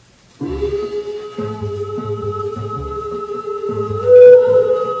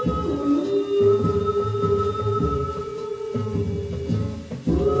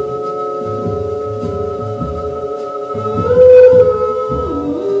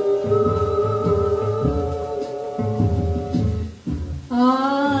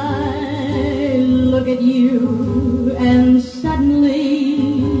 I look at you and suddenly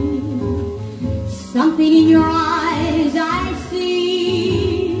something in your eyes I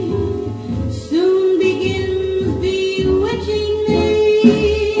see soon begins bewitching me.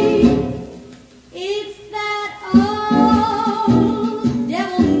 It's that old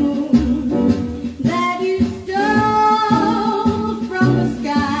devil moon that you stole from the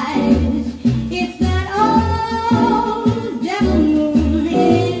skies. It's that old devil moon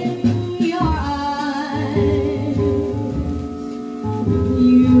in your eyes.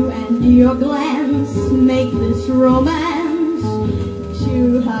 You and your glance make this romance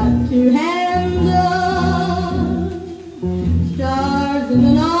too hot to handle. Stars in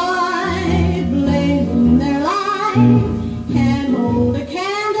the night blazing their light can't hold a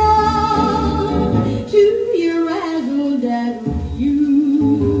candle to your razzle-dazzle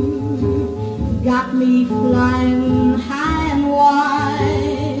view. Got me flying high and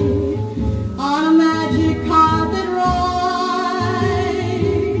wide on a magic carpet ride,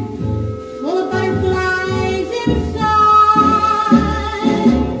 full of butterflies inside.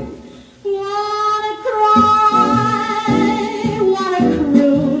 Wanna cry, wanna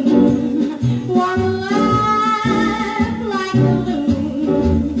croon, wanna laugh like a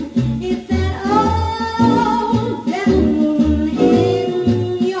loon. It's that old devil moon in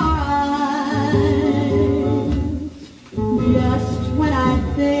your eyes. Just when I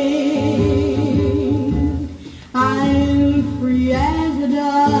think I'm free as a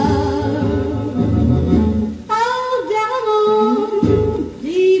dove, old devil moon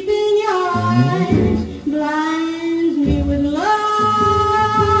deep in your eyes blinds me with love.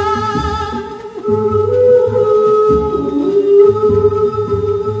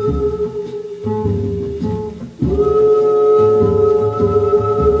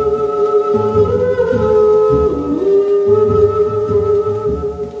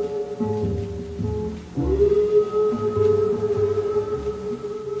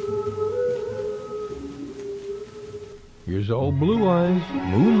 Here's old Blue Eyes,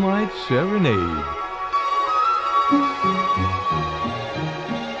 Moonlight Serenade.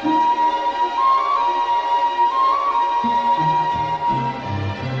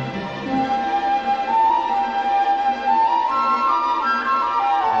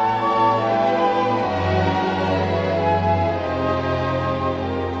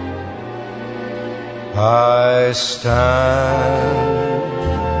 I stand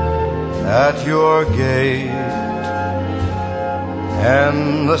at your gate,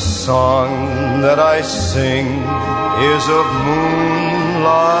 and the song that I sing is of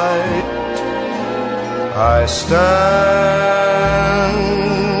moonlight. I stand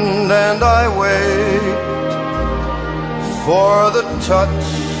and I wait for the touch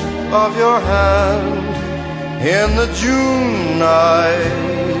of your hand in the June night.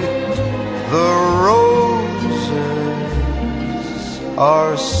 The roses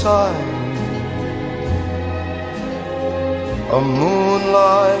are sighing, a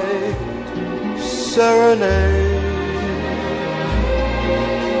moonlight serenade.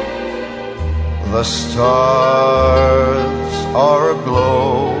 The stars are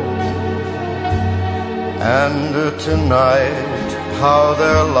aglow, and tonight how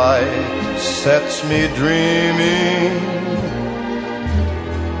their light sets me dreaming.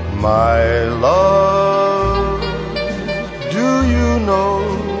 My love, do you know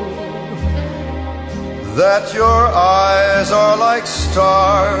that your eyes are like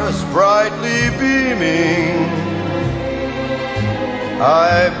stars brightly beaming?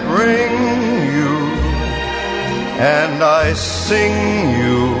 I bring you and I sing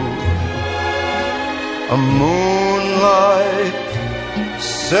you a moonlight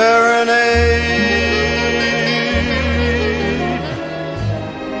serenade.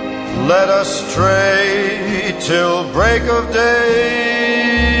 Let us stray till break of day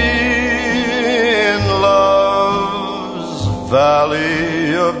in love's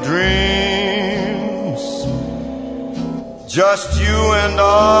valley of dreams. Just you and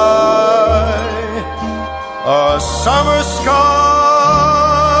I, a summer sky,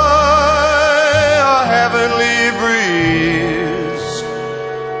 a heavenly breeze,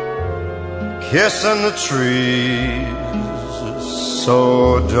 kissing the trees. So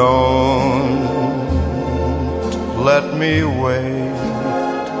don't let me wait.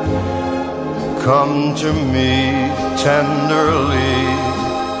 Come to me tenderly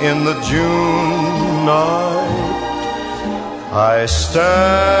in the June night. I stand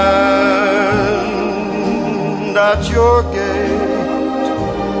at your gate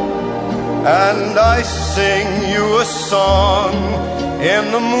and I sing you a song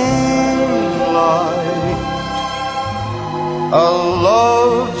in the moonlight, a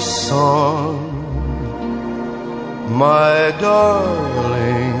love song, my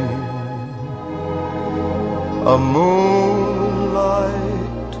darling, a moonlight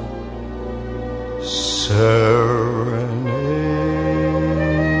serenade.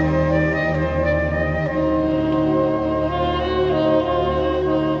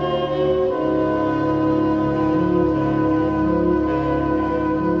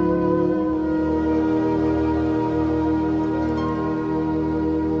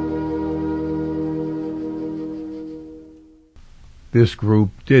 This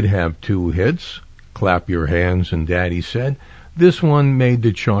group did have 2 hits, Clap Your Hands and Daddy Said. This one made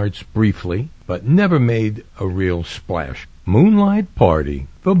the charts briefly, but never made a real splash. Moonlight Party,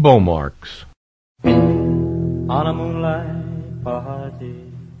 the Beaumarks. On a moonlight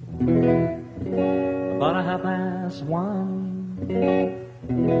party, about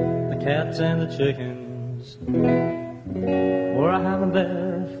 1:30, the cats and the chickens were having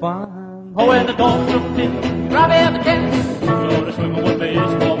their fun. Oh, when the dogs looked in, right the cats, go to swimming with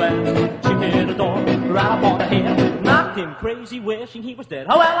baseball bats. She hit the door right up on the head, knocked him crazy, wishing he was dead.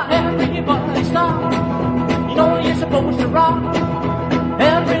 Oh, well, everybody stop. You know you're supposed to rock.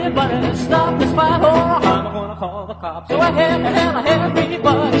 Everybody stop this fight, or I'm gonna call the cops. So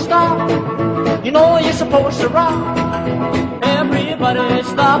everybody stop. You know you're supposed to rock. Everybody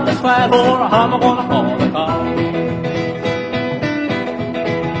stop this fight, or I'm gonna call the cops.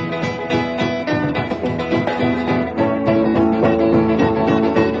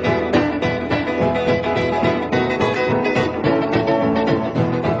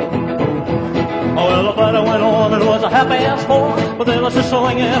 It was 4:30, but there was a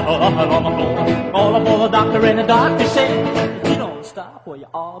swinging all up on the floor. All up for the doctor, and the doctor said, if you don't stop, well, you'll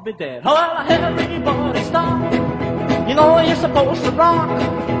all be dead. Oh, well, everybody stop. You know you're supposed to rock.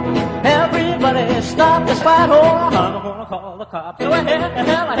 Everybody stop this fight, or I'm gonna call the cops. So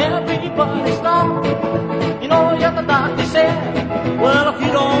everybody stop. You know you're the doctor said, well, if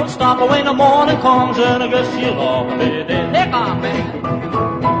you don't stop, when the morning comes, then I guess you'll all be dead. Take off, man.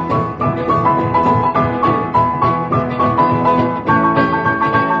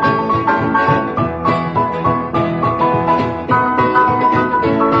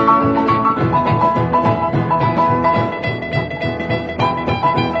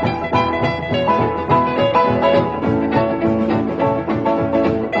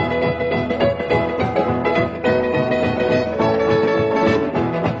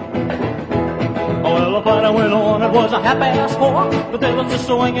 It was 4:30, but there was a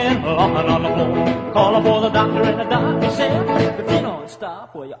swinging on the floor. Calling for the doctor, and the doctor said, if you don't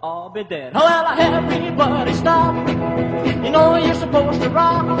stop, well, you'll all be dead. Oh, well, everybody stop. You know you're supposed to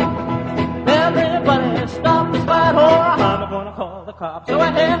rock. gonna call the cops. So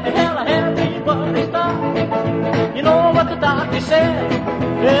I had me what they stopped. You know what the doctor said?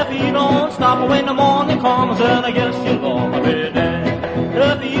 If you don't stop when the morning comes, then I guess you'll all be dead.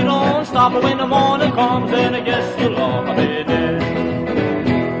 If you don't stop when the morning comes, then I guess you'll all be dead.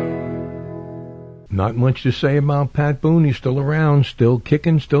 Not much to say about Pat Boone. He's still around, still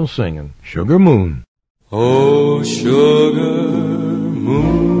kicking, still singing. Sugar Moon. Oh, sugar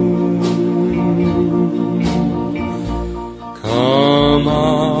moon, come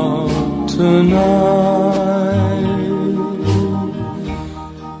out tonight.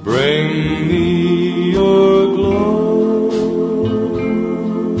 Bring me your glow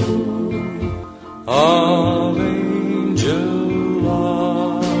of angel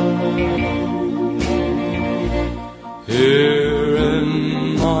light. Here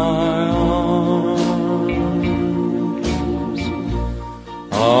in my arms,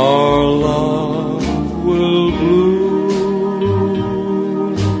 our love will bloom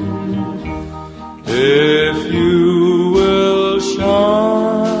if you will shine.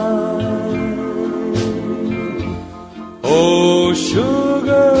 Oh,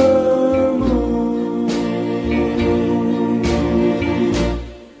 sugar moon,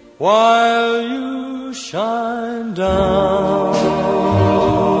 while you shine down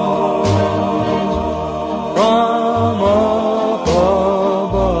from up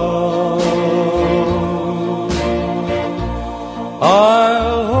above,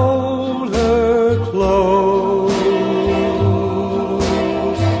 I'll hold her close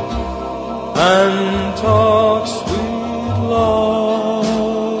and talk sweet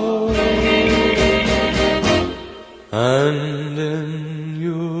love, and in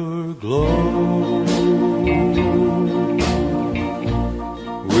your glow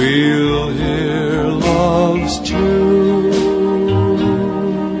we'll hear love's tune.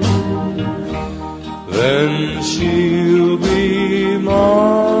 Then she'll be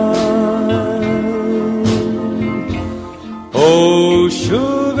mine. Oh,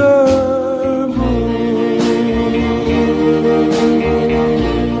 sugar moon.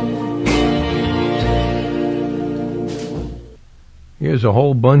 Here's a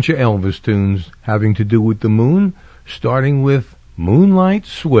whole bunch of Elvis tunes having to do with the moon, starting with Moonlight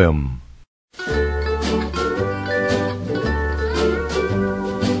Swim.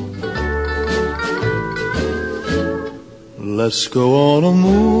 Let's go on a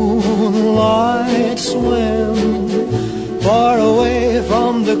moonlight swim, far away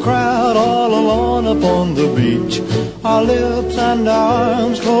from the crowd, all alone upon the beach. Our lips and our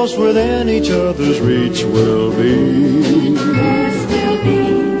arms close within each other's reach. We'll be, Yes, we'll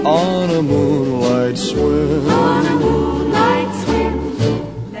be on a moonlight swim. on a moonlight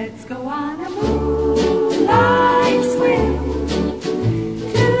swim. Let's go on a moonlight swim.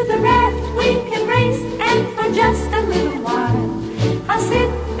 To the raft we can race, and for just a little while I'll sit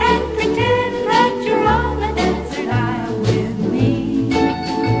and pretend that you're on the desert isle with me.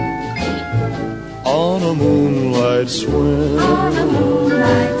 On a moonlight swim. On a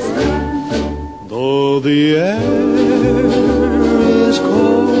moonlight swim. Though the air is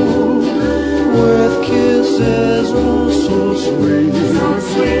cold, with kisses oh so sweet, So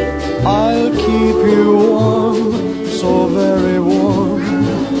sweet. I'll keep you warm, so very warm,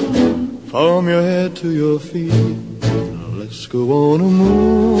 from your head to your feet. Let's go on a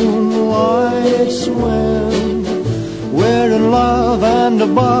moonlight swim. We're in love, and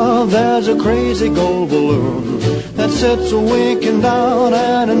above there's a crazy gold balloon that sits a-winking down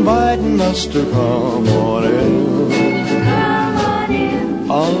and inviting us to come on in. Come on in.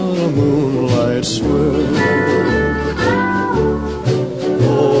 On a moonlight swim.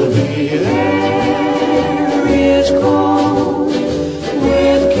 Oh, the air is cold,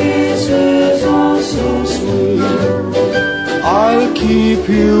 with kisses oh so sweet. I'll keep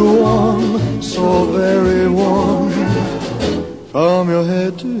you warm, so very warm, from your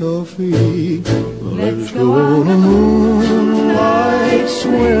head to your feet. Let's go on a moonlight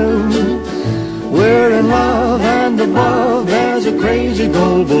swim. We're in love, and above there's a crazy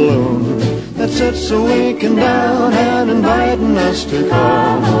gold balloon that sits a-winking down and inviting us to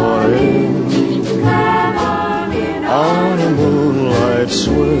come on in. Come on in. On a moonlight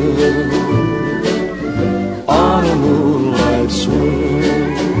swim. On a moonlight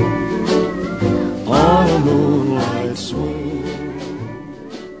swim. On a moonlight swim.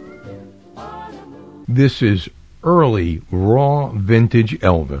 This is early, raw, vintage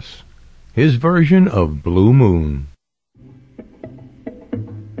Elvis. His version of Blue Moon.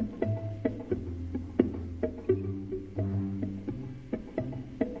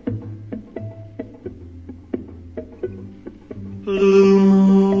 Blue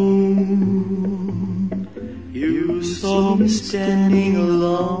moon, you saw me standing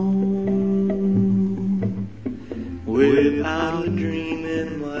alone without a dream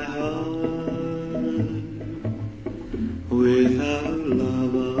in my heart, without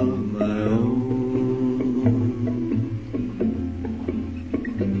love of my own.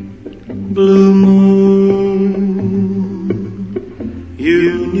 Blue moon,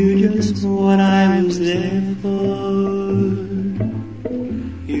 you knew just what I was there for.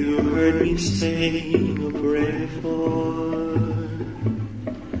 You heard me saying a prayer for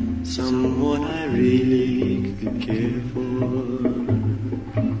someone I really could care for.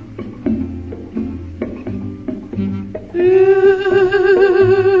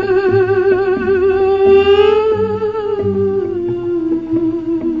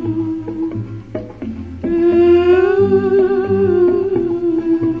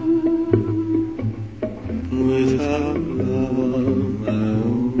 Without love of my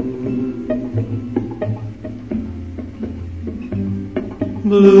own.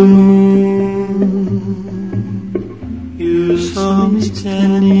 Blue moon, you saw me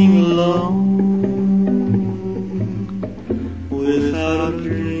standing alone without a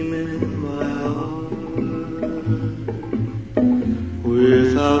dream in my heart,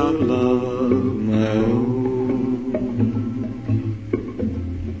 without love of my own.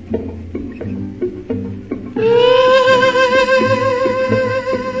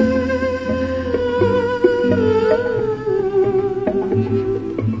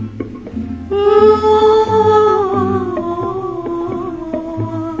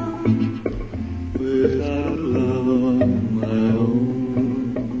 Without love of my own.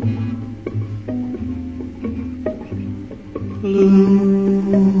 Blue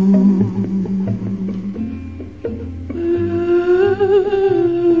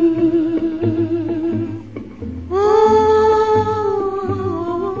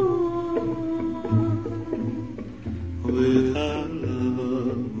without love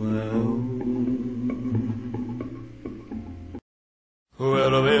of my own.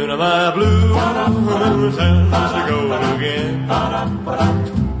 Well, I'm in my blue moon times to go again.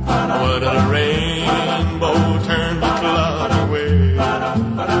 What a rainbow turned to cloud away.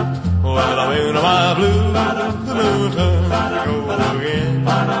 Well, I'm in my blue moon times to go again.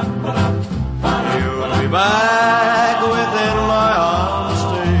 You'll be back within my arms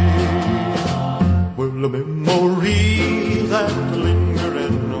stay. Well, the memories that linger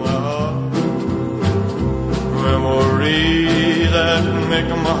in my heart, memories that make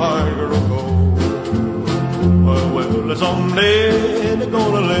my heart grow cold. Well, someday they're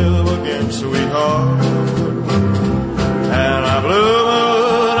gonna live again, sweetheart. And I blue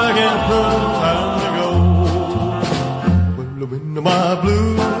moon again, time to go. Well, when my blue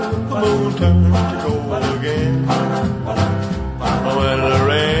moon turns to gold again, when the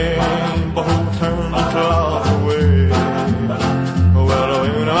rainbow turns to clouds away. Well,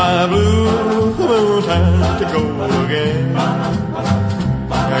 when my blue moon turns to gold again,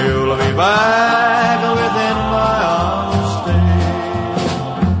 you'll be back within my arms stay.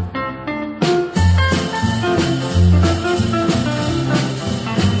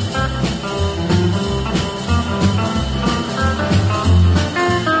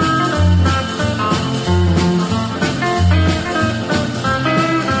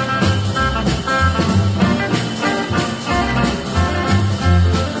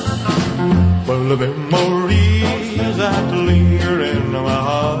 Well, the memories that linger in my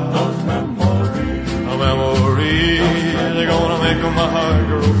heart, memories they're gonna make my heart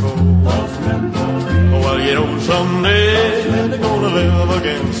grow cold. Well, you know someday they're gonna live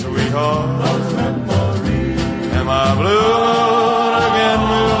again, sweetheart. And my blue moon again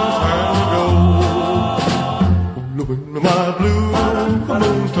will turn to gold. When my blue moon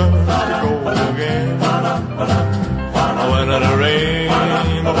turns to gold again, when the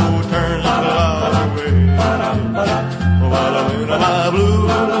rainbow turns to cloud away. Well, when my blue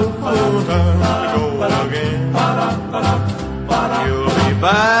moon turns to gold again, you'll be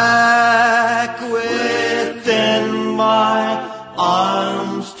back within my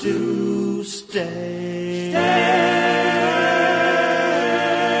arms to stay.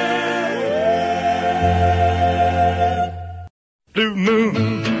 Blue moon,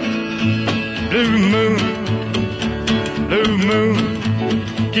 blue moon, blue moon,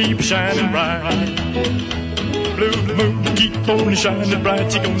 keep shining bright. Blue moon, keep on shining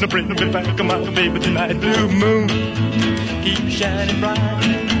bright. You're gonna bring me back, my baby, tonight. Blue moon, keep shining bright.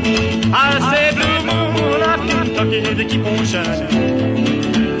 I say, blue moon of Kentucky, to keep on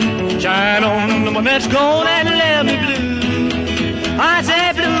shining. Shine on the one that's gone and left me blue. I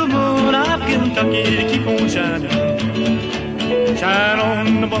say, blue moon of Kentucky, to keep on shining. Shine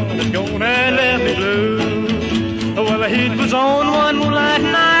on the one that's gone and left me blue. Well, Well, the heat was on one moonlight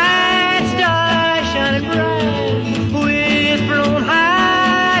night, stars shining bright, whisper on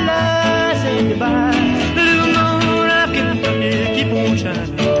high, love said goodbye. Blue moon of Kentucky, keep on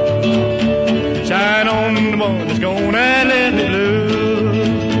shining. Shine on the one that's gone and left me blue.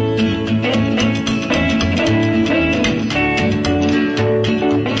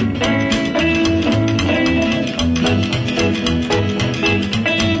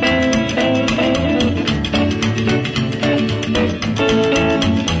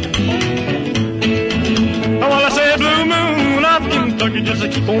 Just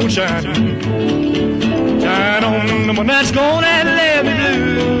keep on shining. Shine on the one that's gone and left me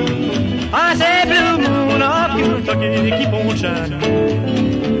blue. I say blue moon of Kentucky, keep on shining.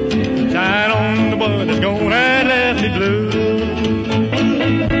 Shine on the one that's gone and left me blue.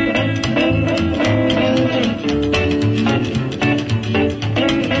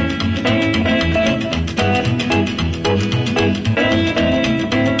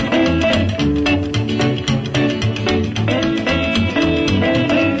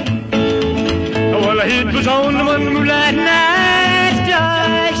 On the moonlight night,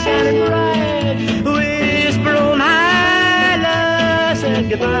 stars shining bright, whisper on high, love said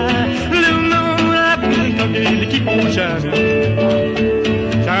goodbye. Blue moon of Kentucky, keep on shining.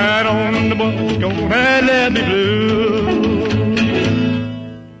 Shine on the one that's gone and let me blue.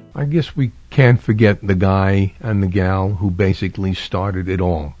 I guess we can't forget the guy and the gal who basically started it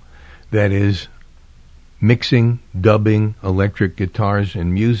all. That is, mixing, dubbing, electric guitars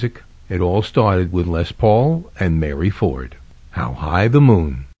and music. It all started with Les Paul and Mary Ford. How High the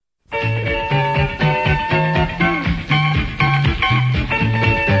Moon.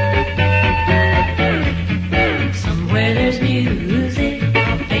 Somewhere there's music,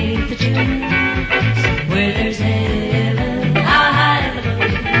 I'll paint the tune. Somewhere there's heaven, how high the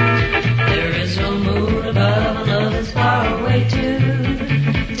moon. There is no moon above, love is far away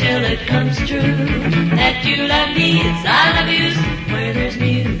too. Till it comes true that you love me as I love you. Somewhere there's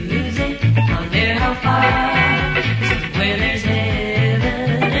music. How far? Somewhere there's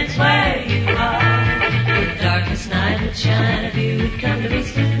heaven, it's where you are. The darkest night would shine if you would come to me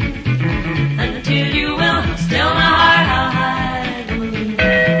soon. And until you will, still my heart, how high the moon.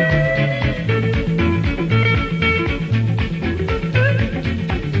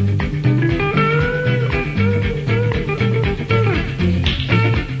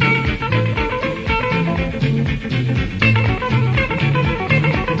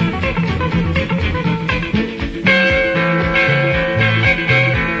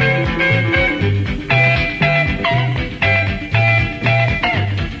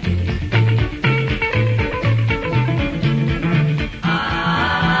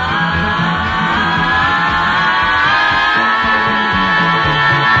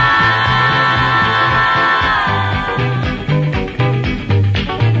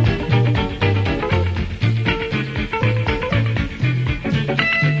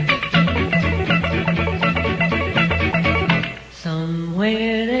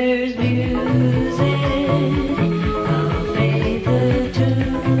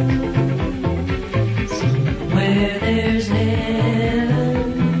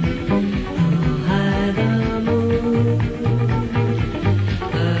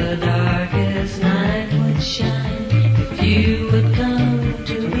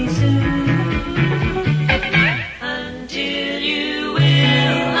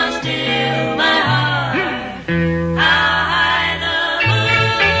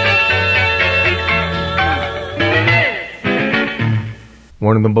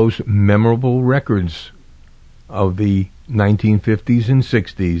 One of the most memorable records of the 1950s and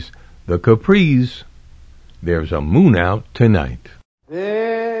 60s, the Capris, There's a Moon Out Tonight.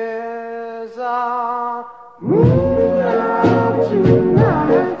 There's a moon out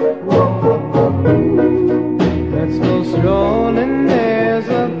tonight. Let's go strolling. There's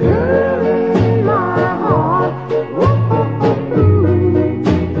a girl in my heart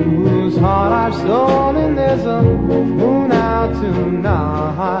whose heart I've stolen. There's a moon out tonight.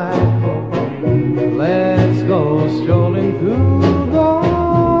 Let's go strolling through the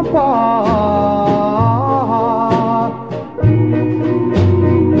park.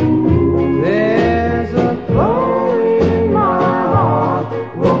 There's a glow in my heart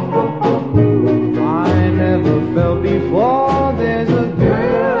I never felt before. There's a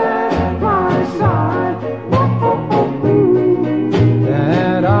girl at my side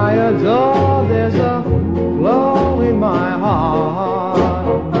that I adore. There's a glow in my heart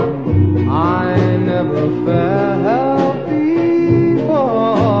I never felt before.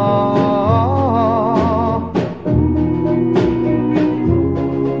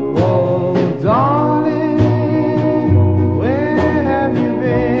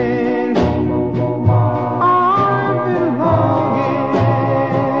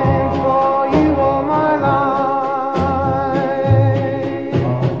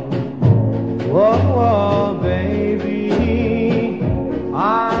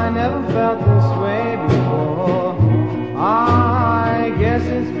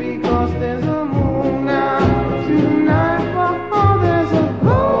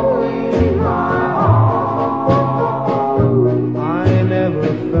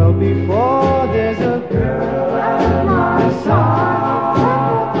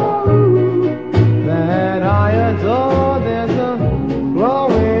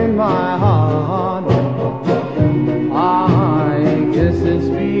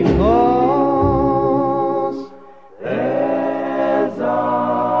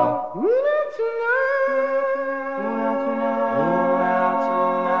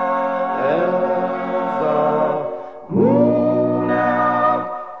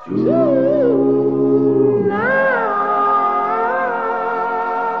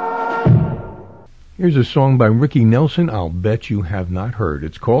 Here's a song by Ricky Nelson I'll bet you have not heard.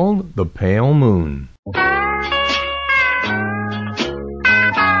 It's called The Pale Moon.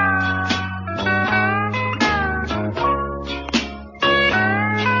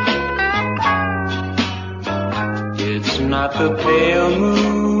 It's not the pale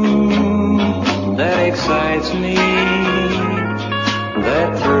moon that excites me,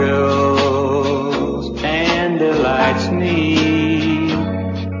 that thrills and delights me.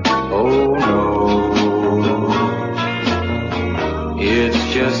 Oh no,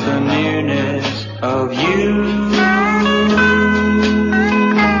 it's just the nearness of you.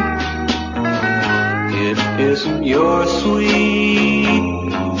 It isn't your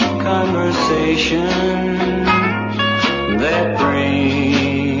sweet conversation that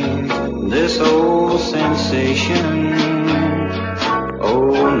brings this old sensation.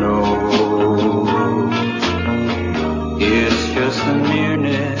 Oh no, it's just the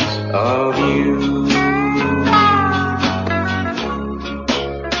nearness of you.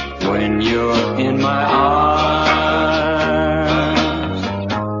 When you're in my arms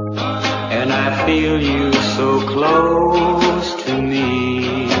and I feel you so close to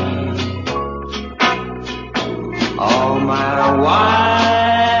me, all my wildest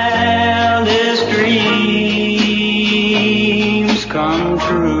dreams come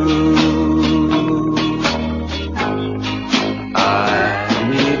true. I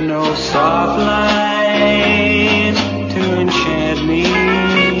need no soft light to enchant me.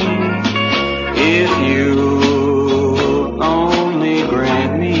 If you only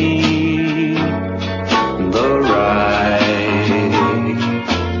grant me the right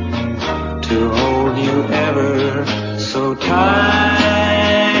to hold you ever so tight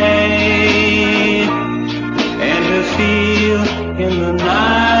and to feel in the night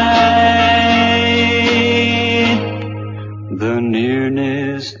the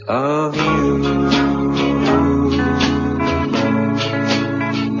nearness of you.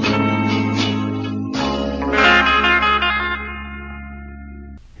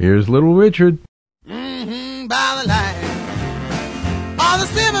 Here's Little Richard. By the light of the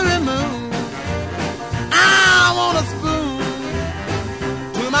silvery moon, I want a spoon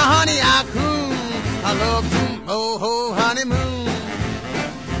to my honey I croon. I love to, oh, oh, honeymoon.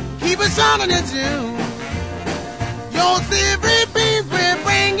 Keep it shining in June. Your silvery beams will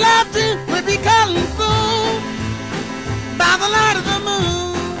bring love to, will be calling soon. By the light of the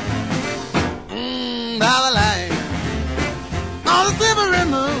moon, by the light of the silvery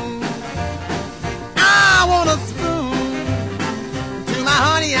moon, I want a spoon to my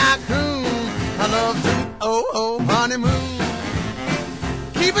honey I croon. I love to, oh, oh, honeymoon.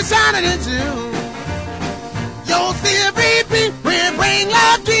 Keep it shining in June. Your silvery beam will bring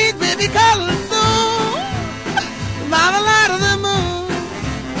love dreams, will be calling soon. By the light of the moon.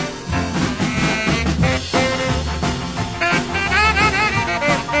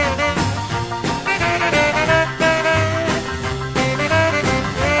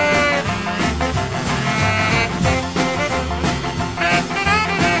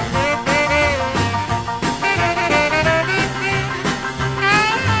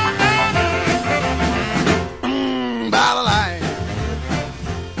 By the light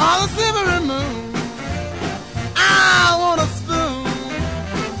of the silvery moon, I want a spoon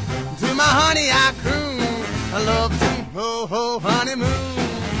to my honey I croon. I love to, oh, oh, honeymoon.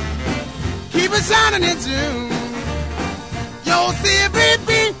 Keep it shining in June. Your silvery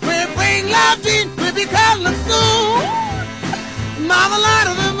beam will bring love dreams, will be calling soon. By the light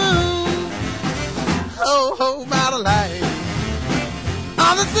of the moon, oh, oh, by the light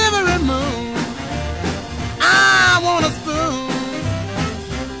of the silvery moon, I want a spoon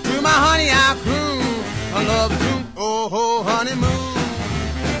to my honey I croon. I love to, oh, oh, honeymoon.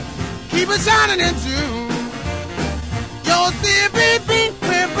 Keep it shining in June. Your silvery beam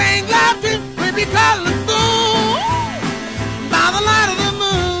will bring love to, will be calling soon. By the light of the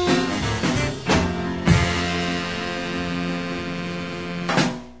moon.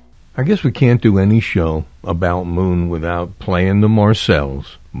 I guess we can't do any show about moon without playing the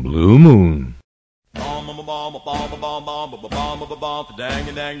Marcells. Blue Moon.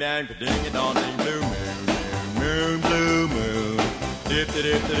 Dang dang dang, ding it on ding blue moon, moon blue moon, dip dip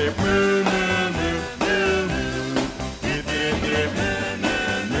dip dip moon moon moon blue moon, dip dip dip moon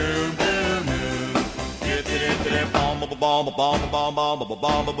moon moon blue moon, dip dip dip bomb bomb bomb bomb bomb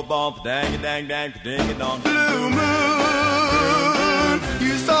bomb bomb bomb, dang dang dang, ding it on Blue moon,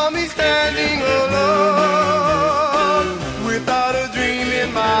 you saw me standing alone without a dream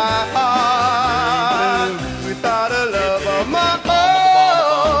in my heart, without a love of my own.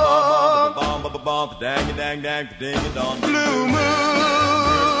 Dang dang dang, ding it on Blue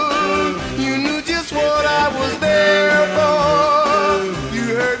moon, you knew just It's what I was there for.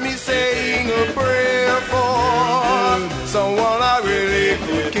 You heard me saying a prayer for someone I really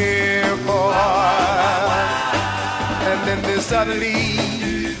could care for. And then there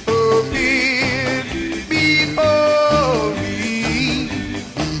suddenly appeared before me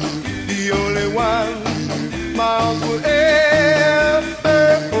the only one my arms would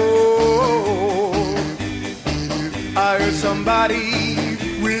ever hold. I heard somebody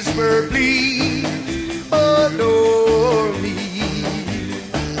whisper, please adore me.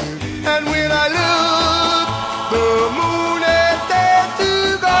 And when I looked, the moon had turned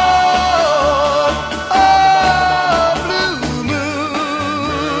to gold. Oh, blue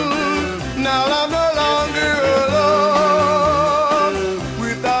moon. Now I'm no longer alone,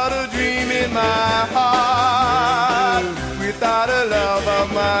 without a dream in my heart, without a love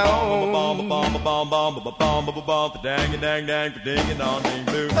of my own. Dang, dang, dang, ding, dong, ding,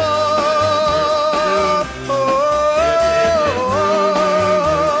 blue. Oh, oh,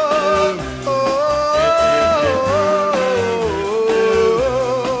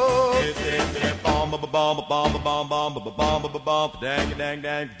 dang, dang,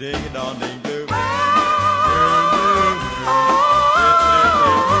 dang, ding, dong, ding, blue.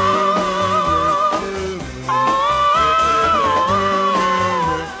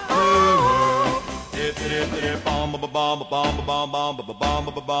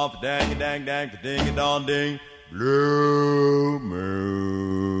 Dang, dang, dang, ding, dong, ding, blue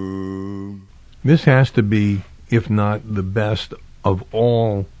moon. This has to be, if not the best of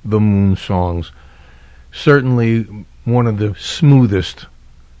all the Moon songs, certainly one of the smoothest.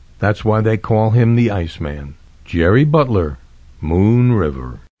 That's why they call him the Iceman. Jerry Butler, Moon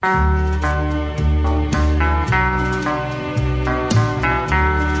River.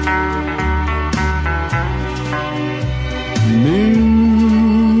 Moon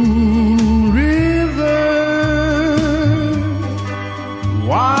River,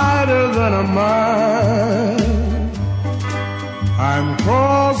 wider than a mile, I'm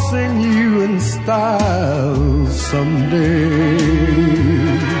crossing you in style someday.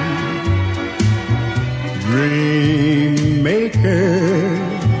 Dream maker,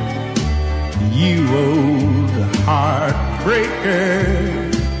 you old heartbreaker,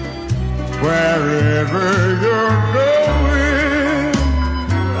 wherever you're going,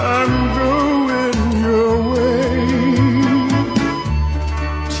 I'm going your way.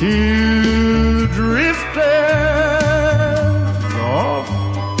 Two drifters off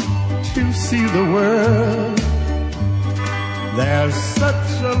to see the world. There's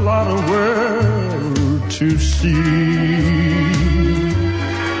such a lot of world to see.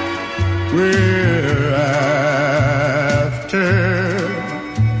 We're after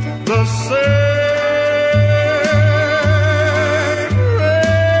the same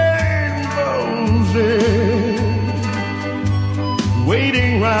rainbows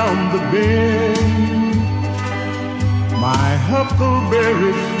waiting round the bend. My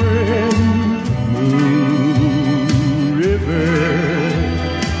huckleberry friend, Moon River,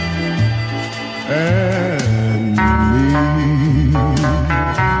 and me.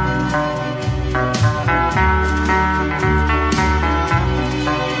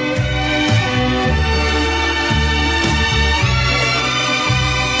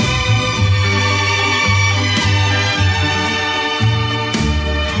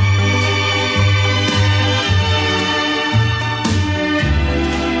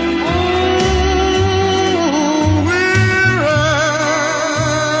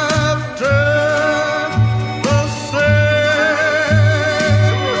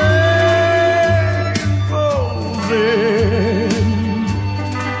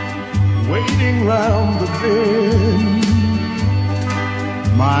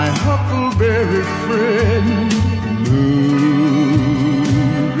 My huckleberry friend, Moon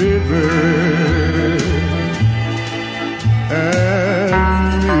River, and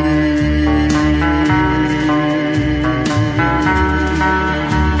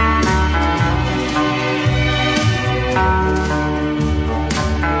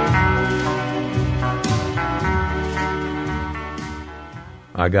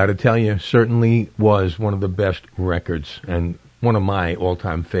I got to tell you, certainly was one of the best records and one of my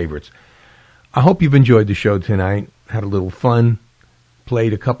all-time favorites. I hope you've enjoyed the show tonight, had a little fun,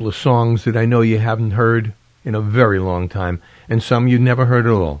 played a couple of songs that I know you haven't heard in a very long time, and some you've never heard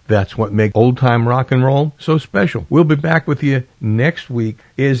at all. That's what makes old-time rock and roll so special. We'll be back with you next week.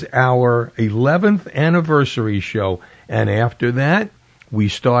 Is our 11th anniversary show, and after that, we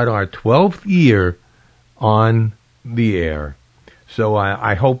start our 12th year on the air. So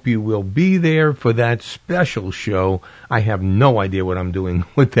I hope you will be there for that special show. I have no idea what I'm doing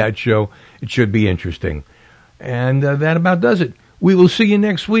with that show. It should be interesting. And that about does it. We will see you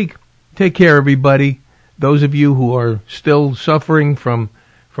next week. Take care, everybody. Those of you who are still suffering from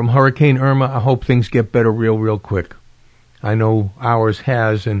Hurricane Irma, I hope things get better real quick. I know ours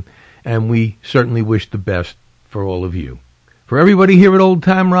has, and we certainly wish the best for all of you. For everybody here at Old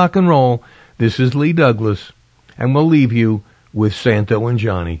Time Rock and Roll, this is Lee Douglas, and we'll leave you with Santo and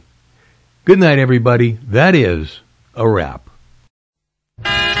Johnny. Good night, everybody. That is a wrap.